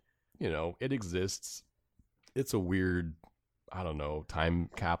 it exists. It's a weird, I don't know, time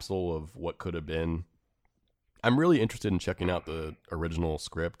capsule of what could have been. I'm really interested in checking out the original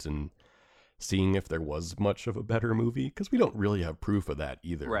script and seeing if there was much of a better movie, because we don't really have proof of that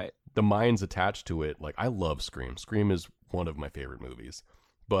either. Right. The minds attached to it, like, I love Scream. Scream is one of my favorite movies.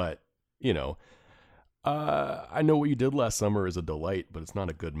 But, I Know What You Did Last Summer is a delight, but it's not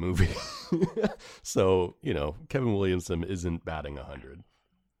a good movie. So, Kevin Williamson isn't batting 100.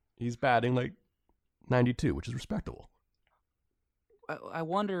 He's batting like 92, which is respectable. I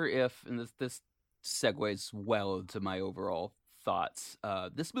wonder if, and this segues well into my overall thoughts.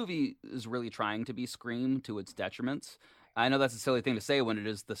 This movie is really trying to be Scream to its detriments. I know that's a silly thing to say when it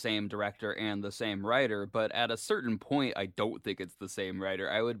is the same director and the same writer, but at a certain point, I don't think it's the same writer.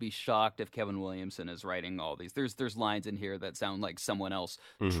 I would be shocked if Kevin Williamson is writing all these. There's lines in here that sound like someone else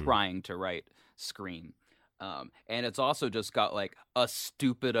trying to write Scream. And it's also just got like a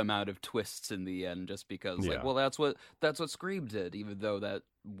stupid amount of twists in the end, just because Yeah. that's what Scream did, even though that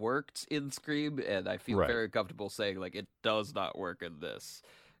worked in Scream, and I feel Right. very comfortable saying like it does not work in this,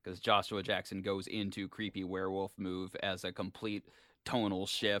 because Joshua Jackson goes into creepy werewolf move as a complete tonal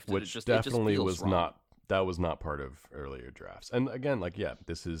shift, and Which it just definitely feels was wrong. that was not part of earlier drafts. And again, like, yeah,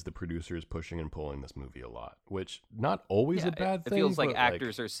 this is the producers pushing and pulling this movie a lot, which not always Yeah, a bad it thing. feels like but,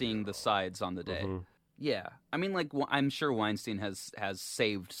 actors are seeing the sides on the day. Mhm. Yeah, I mean, like, I'm sure Weinstein has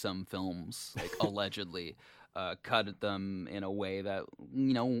saved some films, like allegedly, cut them in a way that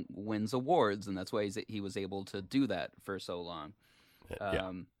wins awards, and that's why he was able to do that for so long.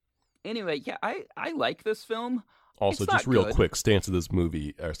 Yeah. Anyway, yeah, I like this film. Also, It's just not real good. quick, stance of this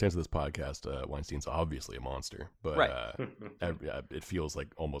podcast, Weinstein's obviously a monster, but Right. it feels like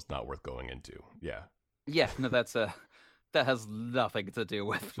almost not worth going into. Yeah. Yeah, no, that has nothing to do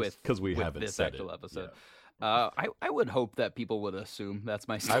with 'cause we with haven't this said actual it. episode. I would hope that people would assume that's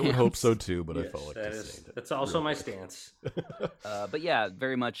my stance. I would hope so too, but I Yes, felt like that just is, saying it. that's also my stance. But yeah,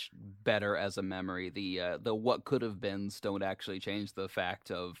 very much better as a memory. The what could have beens don't actually change the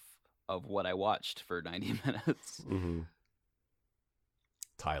fact of what I watched for 90 minutes. Mhm.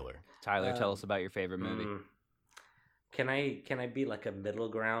 Tyler. Tyler, tell us about your favorite movie. Can I be like a middle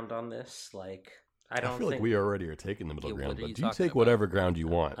ground on this? Like, I don't feel think like we already are taking the middle Yeah, what ground, are you but you talking take about? whatever ground you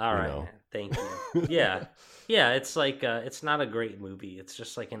want. All you right, know? thank you. Yeah, it's like it's not a great movie. It's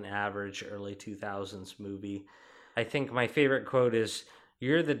just like an average early 2000s movie. I think my favorite quote is,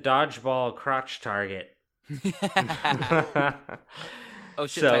 "You're the dodgeball crotch target." Oh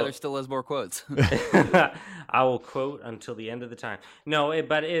shit, So- Tyler still has more quotes. I will quote until the end of the time. No,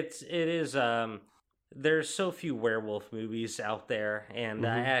 but it is. There's so few werewolf movies out there, and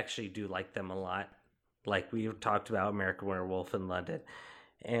I actually do like them a lot. Like we talked about American Werewolf in London,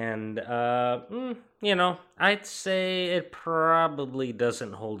 and I'd say it probably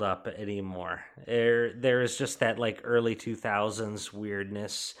doesn't hold up anymore. There is just that like early 2000s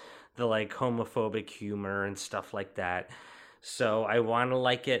weirdness, the like homophobic humor and stuff like that. So I want to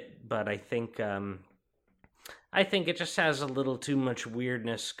like it, but I think it just has a little too much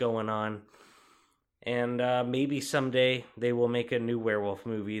weirdness going on. And maybe someday they will make a new werewolf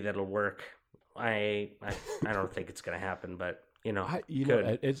movie that'll work. I don't think it's gonna happen, but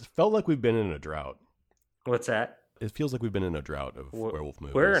could. It felt like we've been in a drought. What's that? It feels like we've been in a drought of werewolf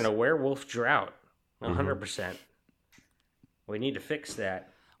movies. We're in a werewolf drought, 100%. We need to fix that.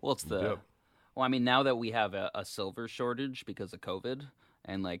 Well, it's Yep. well, I mean, now that we have a silver shortage because of COVID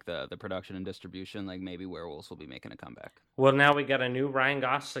and like the production and distribution, like maybe werewolves will be making a comeback. Well, now we got a new Ryan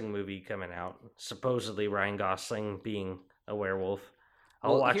Gosling movie coming out. Supposedly Ryan Gosling being a werewolf.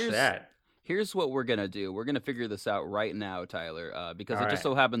 I'll Well, watch here's- that. Here's what we're gonna do. We're gonna figure this out right now, Tyler, because All it just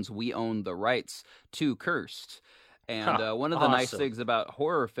right. so happens we own the rights to Cursed. And Huh, one of the nice awesome. things about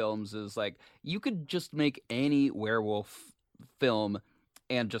horror films is like you could just make any werewolf film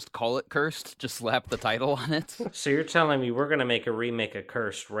and just call it Cursed. Just slap the title on it. So you're telling me we're going to make a remake of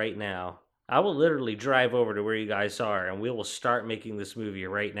Cursed right now? I will literally drive over to where you guys are, and we will start making this movie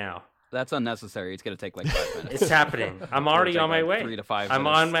right now. That's unnecessary. It's going to take like 5 minutes. It's happening. I'm already take on my like way. 3 to 5 I'm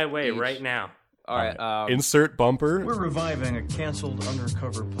minutes on my way each. right now. All right. Insert bumper. We're reviving a canceled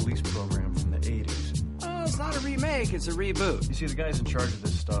undercover police program from the 80s. Oh, it's not a remake, it's a reboot. You see, the guys in charge of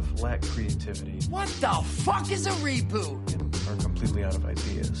this stuff lack creativity What the fuck is a reboot? and are completely out of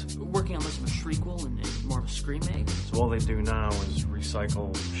ideas. Working on less of a shriekwell and more of a scream make. So all they do now is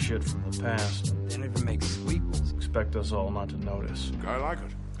recycle shit from the past and They don't even make sequels. expect us all not to notice. I like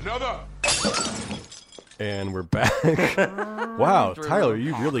it. Another! And we're back. Wow, Tyler,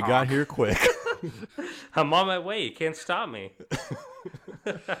 you really got here quick. I'm on my way. You can't stop me.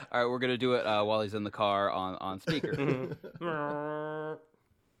 All right, we're going to do it while he's in the car on speaker.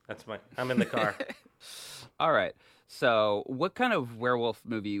 I'm in the car. All right. So, what kind of werewolf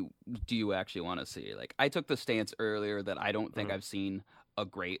movie do you actually want to see? Like, I took the stance earlier that I don't think I've seen a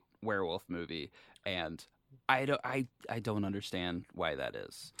great werewolf movie, and I don't understand why that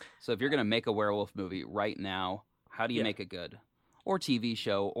is. So, if you're going to make a werewolf movie right now, how do you make it good? Or TV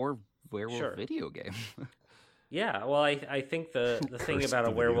show, or werewolf video game? Yeah, well, I think the thing about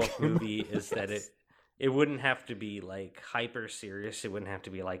a werewolf movie is that it wouldn't have to be like hyper serious. It wouldn't have to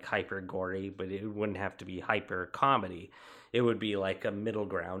be like hyper gory, but it wouldn't have to be hyper comedy. It would be like a middle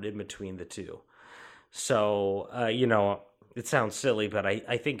ground in between the two. So, it sounds silly, but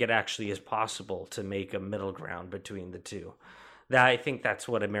I think it actually is possible to make a middle ground between the two. I think that's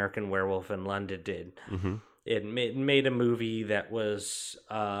what American Werewolf in London did. Mm-hmm. It made a movie that was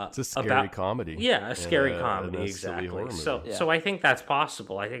It's a scary comedy. Yeah, a scary and comedy, a silly horror exactly. movie. So I think that's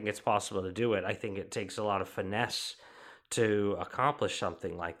possible. I think it's possible to do it. I think it takes a lot of finesse to accomplish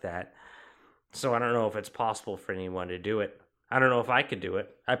something like that. So I don't know if it's possible for anyone to do it. I don't know if I could do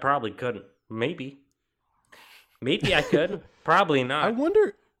it. I probably couldn't. Maybe I could. Probably not. I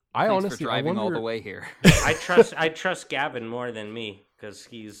wonder. Thanks for driving all the way here. I trust Gavin more than me because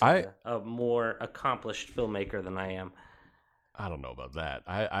he's I- a more accomplished filmmaker than I am. I don't know about that.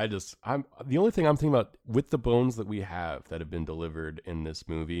 I'm the only thing I'm thinking about with the bones that we have that have been delivered in this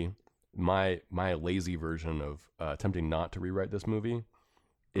movie. My lazy version of attempting not to rewrite this movie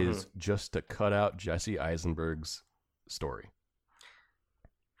is just to cut out Jesse Eisenberg's story.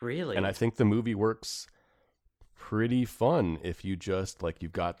 Really? And I think the movie works pretty fun if you just like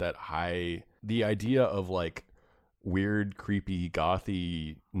you've got that the idea of like weird, creepy,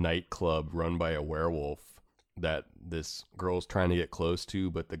 gothy nightclub run by a werewolf that this girl's trying to get close to,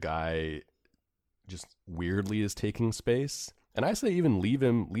 but the guy just weirdly is taking space. And I say even leave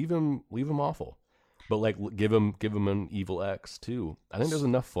him awful, but like give him an evil ex too. I think there's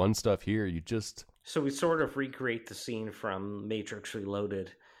enough fun stuff here. So we sort of recreate the scene from Matrix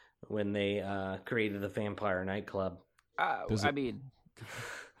Reloaded when they created the vampire nightclub. I mean,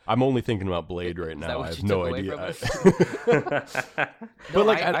 I'm only thinking about Blade right is that now. what I have you no took away idea. from us? But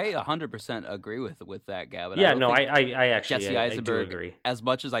like, I 100% agree with that, Gavin. Yeah, don't no, think I actually Jesse I Eisenberg, do agree. as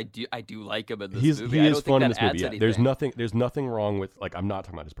much as I do like him in this movie, he I is don't fun in think this that movie. adds Yeah. anything. There's nothing wrong with like I'm not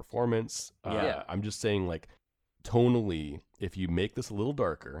talking about his performance. Yeah. I'm just saying like tonally, if you make this a little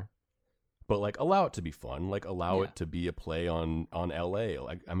darker, but like allow it to be fun, like allow it to be a play on LA.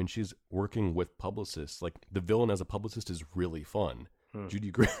 Like I mean, she's working with publicists. Like the villain as a publicist is really fun.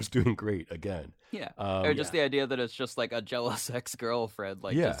 Judy Greer's doing great again. Yeah. Or just the idea that it's just like a jealous ex-girlfriend,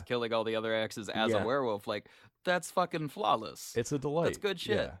 like just killing all the other exes as a werewolf. Like, that's fucking flawless. It's a delight. That's good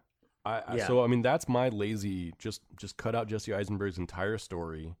shit. Yeah. So, I mean, that's my lazy, just cut out Jesse Eisenberg's entire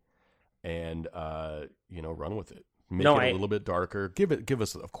story and, run with it. Make it a little bit darker. Give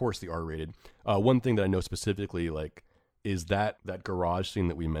us, of course, the R-rated. One thing that I know specifically, like, is that garage scene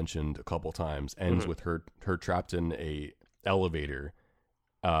that we mentioned a couple times ends with her trapped in a elevator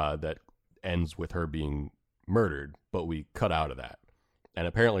that ends with her being murdered, but we cut out of that, and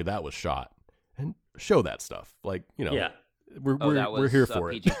apparently that was shot. And show that stuff, like we're here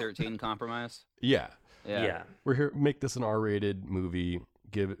for it. PG-13 compromise. Yeah, Yeah. we're here. Make this an R-rated movie.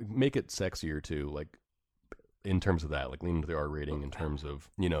 Make it sexier too, like in terms of that, like lean into the R rating in terms of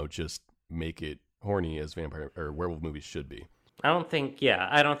just make it horny as vampire or werewolf movies should be. I don't think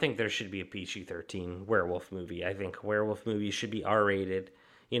there should be a PG-13 werewolf movie. I think werewolf movies should be R-rated.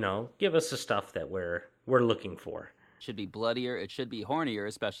 Give us the stuff that we're looking for. It should be bloodier. It should be hornier,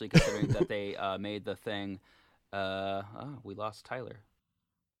 especially considering that they made the thing. We lost Tyler.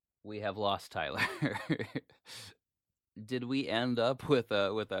 We have lost Tyler. Did we end up with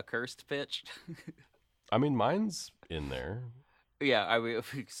a cursed pitch? I mean, mine's in there. Yeah,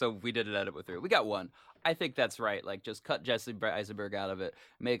 so we did an edit with 3. We got one. I think that's right. Like, just cut Jesse Eisenberg out of it.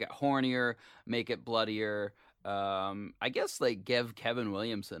 Make it hornier. Make it bloodier. I guess like give Kevin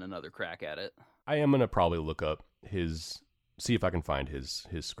Williamson another crack at it. I am gonna probably look up see if I can find his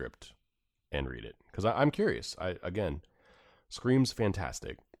script and read it, because I'm curious. Again, Scream's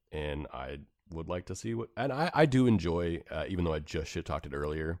fantastic, and I would like to see and I do enjoy, even though I just shit talked it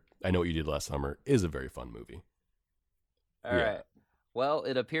earlier. I Know What You Did Last Summer is a very fun movie. All right. Well,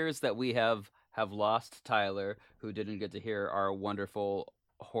 it appears that we have lost Tyler, who didn't get to hear our wonderful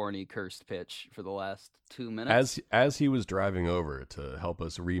horny Cursed pitch for the last 2 minutes. As he was driving over to help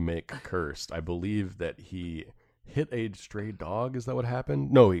us remake Cursed, I believe that he hit a stray dog. Is that what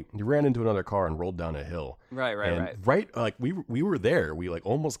happened? No, he ran into another car and rolled down a hill. Right. Like we were there. We like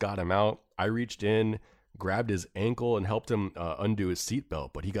almost got him out. I reached in, grabbed his ankle, and helped him undo his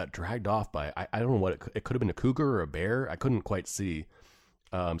seatbelt, but he got dragged off by I don't know what it could have been, a cougar or a bear. I couldn't quite see.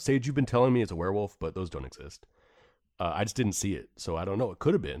 Sage, you've been telling me it's a werewolf, but those don't exist. I just didn't see it, so I don't know. It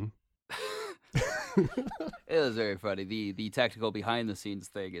could have been. It was very funny. The technical behind the scenes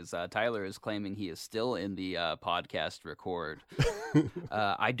thing is Tyler is claiming he is still in the podcast record.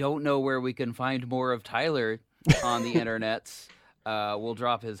 I don't know where we can find more of Tyler on the internet. We'll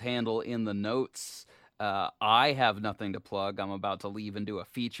drop his handle in the notes. I have nothing to plug. I'm about to leave and do a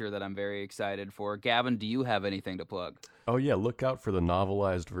feature that I'm very excited for. Gavin, do you have anything to plug? Oh yeah, look out for the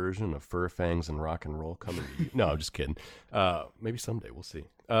novelized version of Fur Fangs and Rock and Roll coming to you. No, I'm just kidding. Maybe someday, we'll see.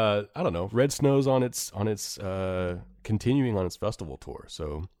 I don't know. Red Snow's on its continuing on its festival tour.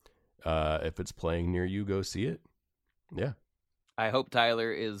 So if it's playing near you, go see it. Yeah. I hope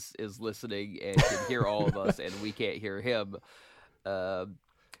Tyler is listening and can hear all of us, and we can't hear him.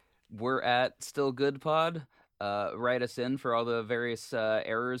 We're at Still Good Pod. Write us in for all the various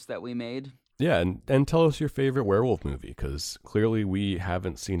errors that we made. Yeah, and tell us your favorite werewolf movie, because clearly we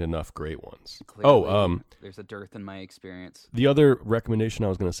haven't seen enough great ones. Clearly, there's a dearth in my experience. The other recommendation I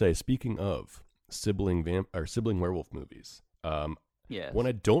was going to say, speaking of sibling werewolf movies, yes. one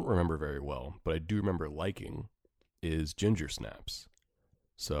I don't remember very well, but I do remember liking, is Ginger Snaps.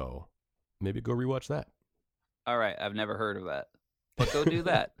 So maybe go rewatch that. All right, I've never heard of that, but go do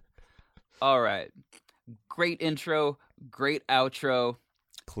that. All right, great intro, great outro.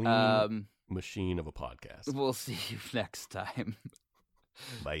 Clean machine of a podcast. We'll see you next time.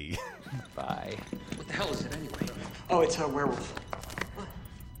 Bye. Bye. What the hell is it anyway? Oh, it's a werewolf. What?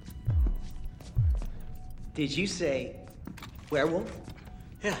 Did you say werewolf?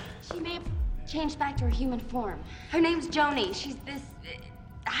 Yeah. She may have changed back to her human form. Her name's Joni. She's this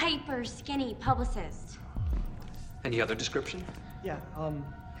hyper skinny publicist. Any other description? Yeah,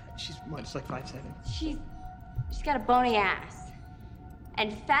 she's just like 5'7". She's got a bony ass.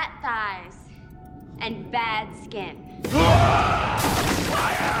 And fat thighs. And bad skin.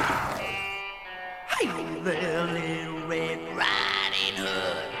 Hey there, little Red Riding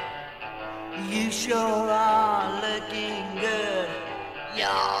Hood. You sure are looking good.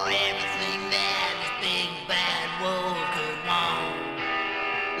 You're everything that this big bad wolf could want.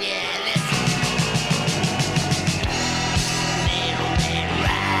 Yeah, listen. Little Red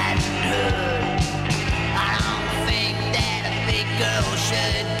Riding Hood. I don't think that a big girl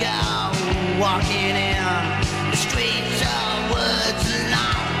should go walking in the streets of woods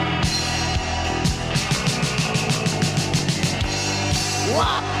alone.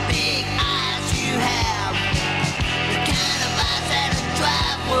 What big eyes you have, the kind of eyes that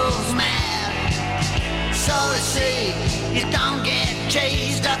drive wolves mad. So to say, you don't get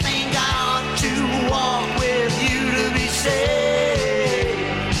chased, I think I ought to walk with you to be safe.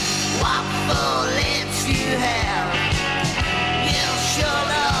 What full lips you have, you'll sure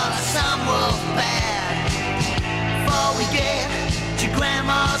love some wolf bad. Before we get to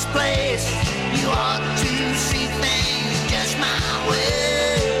Grandma's place, you ought to see things just my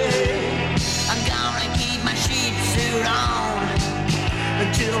way. I'm gonna keep my sheep suit on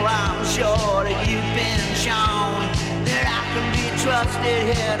until I'm sure that you've been shown that I can be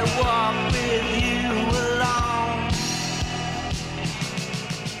trusted here to walk with you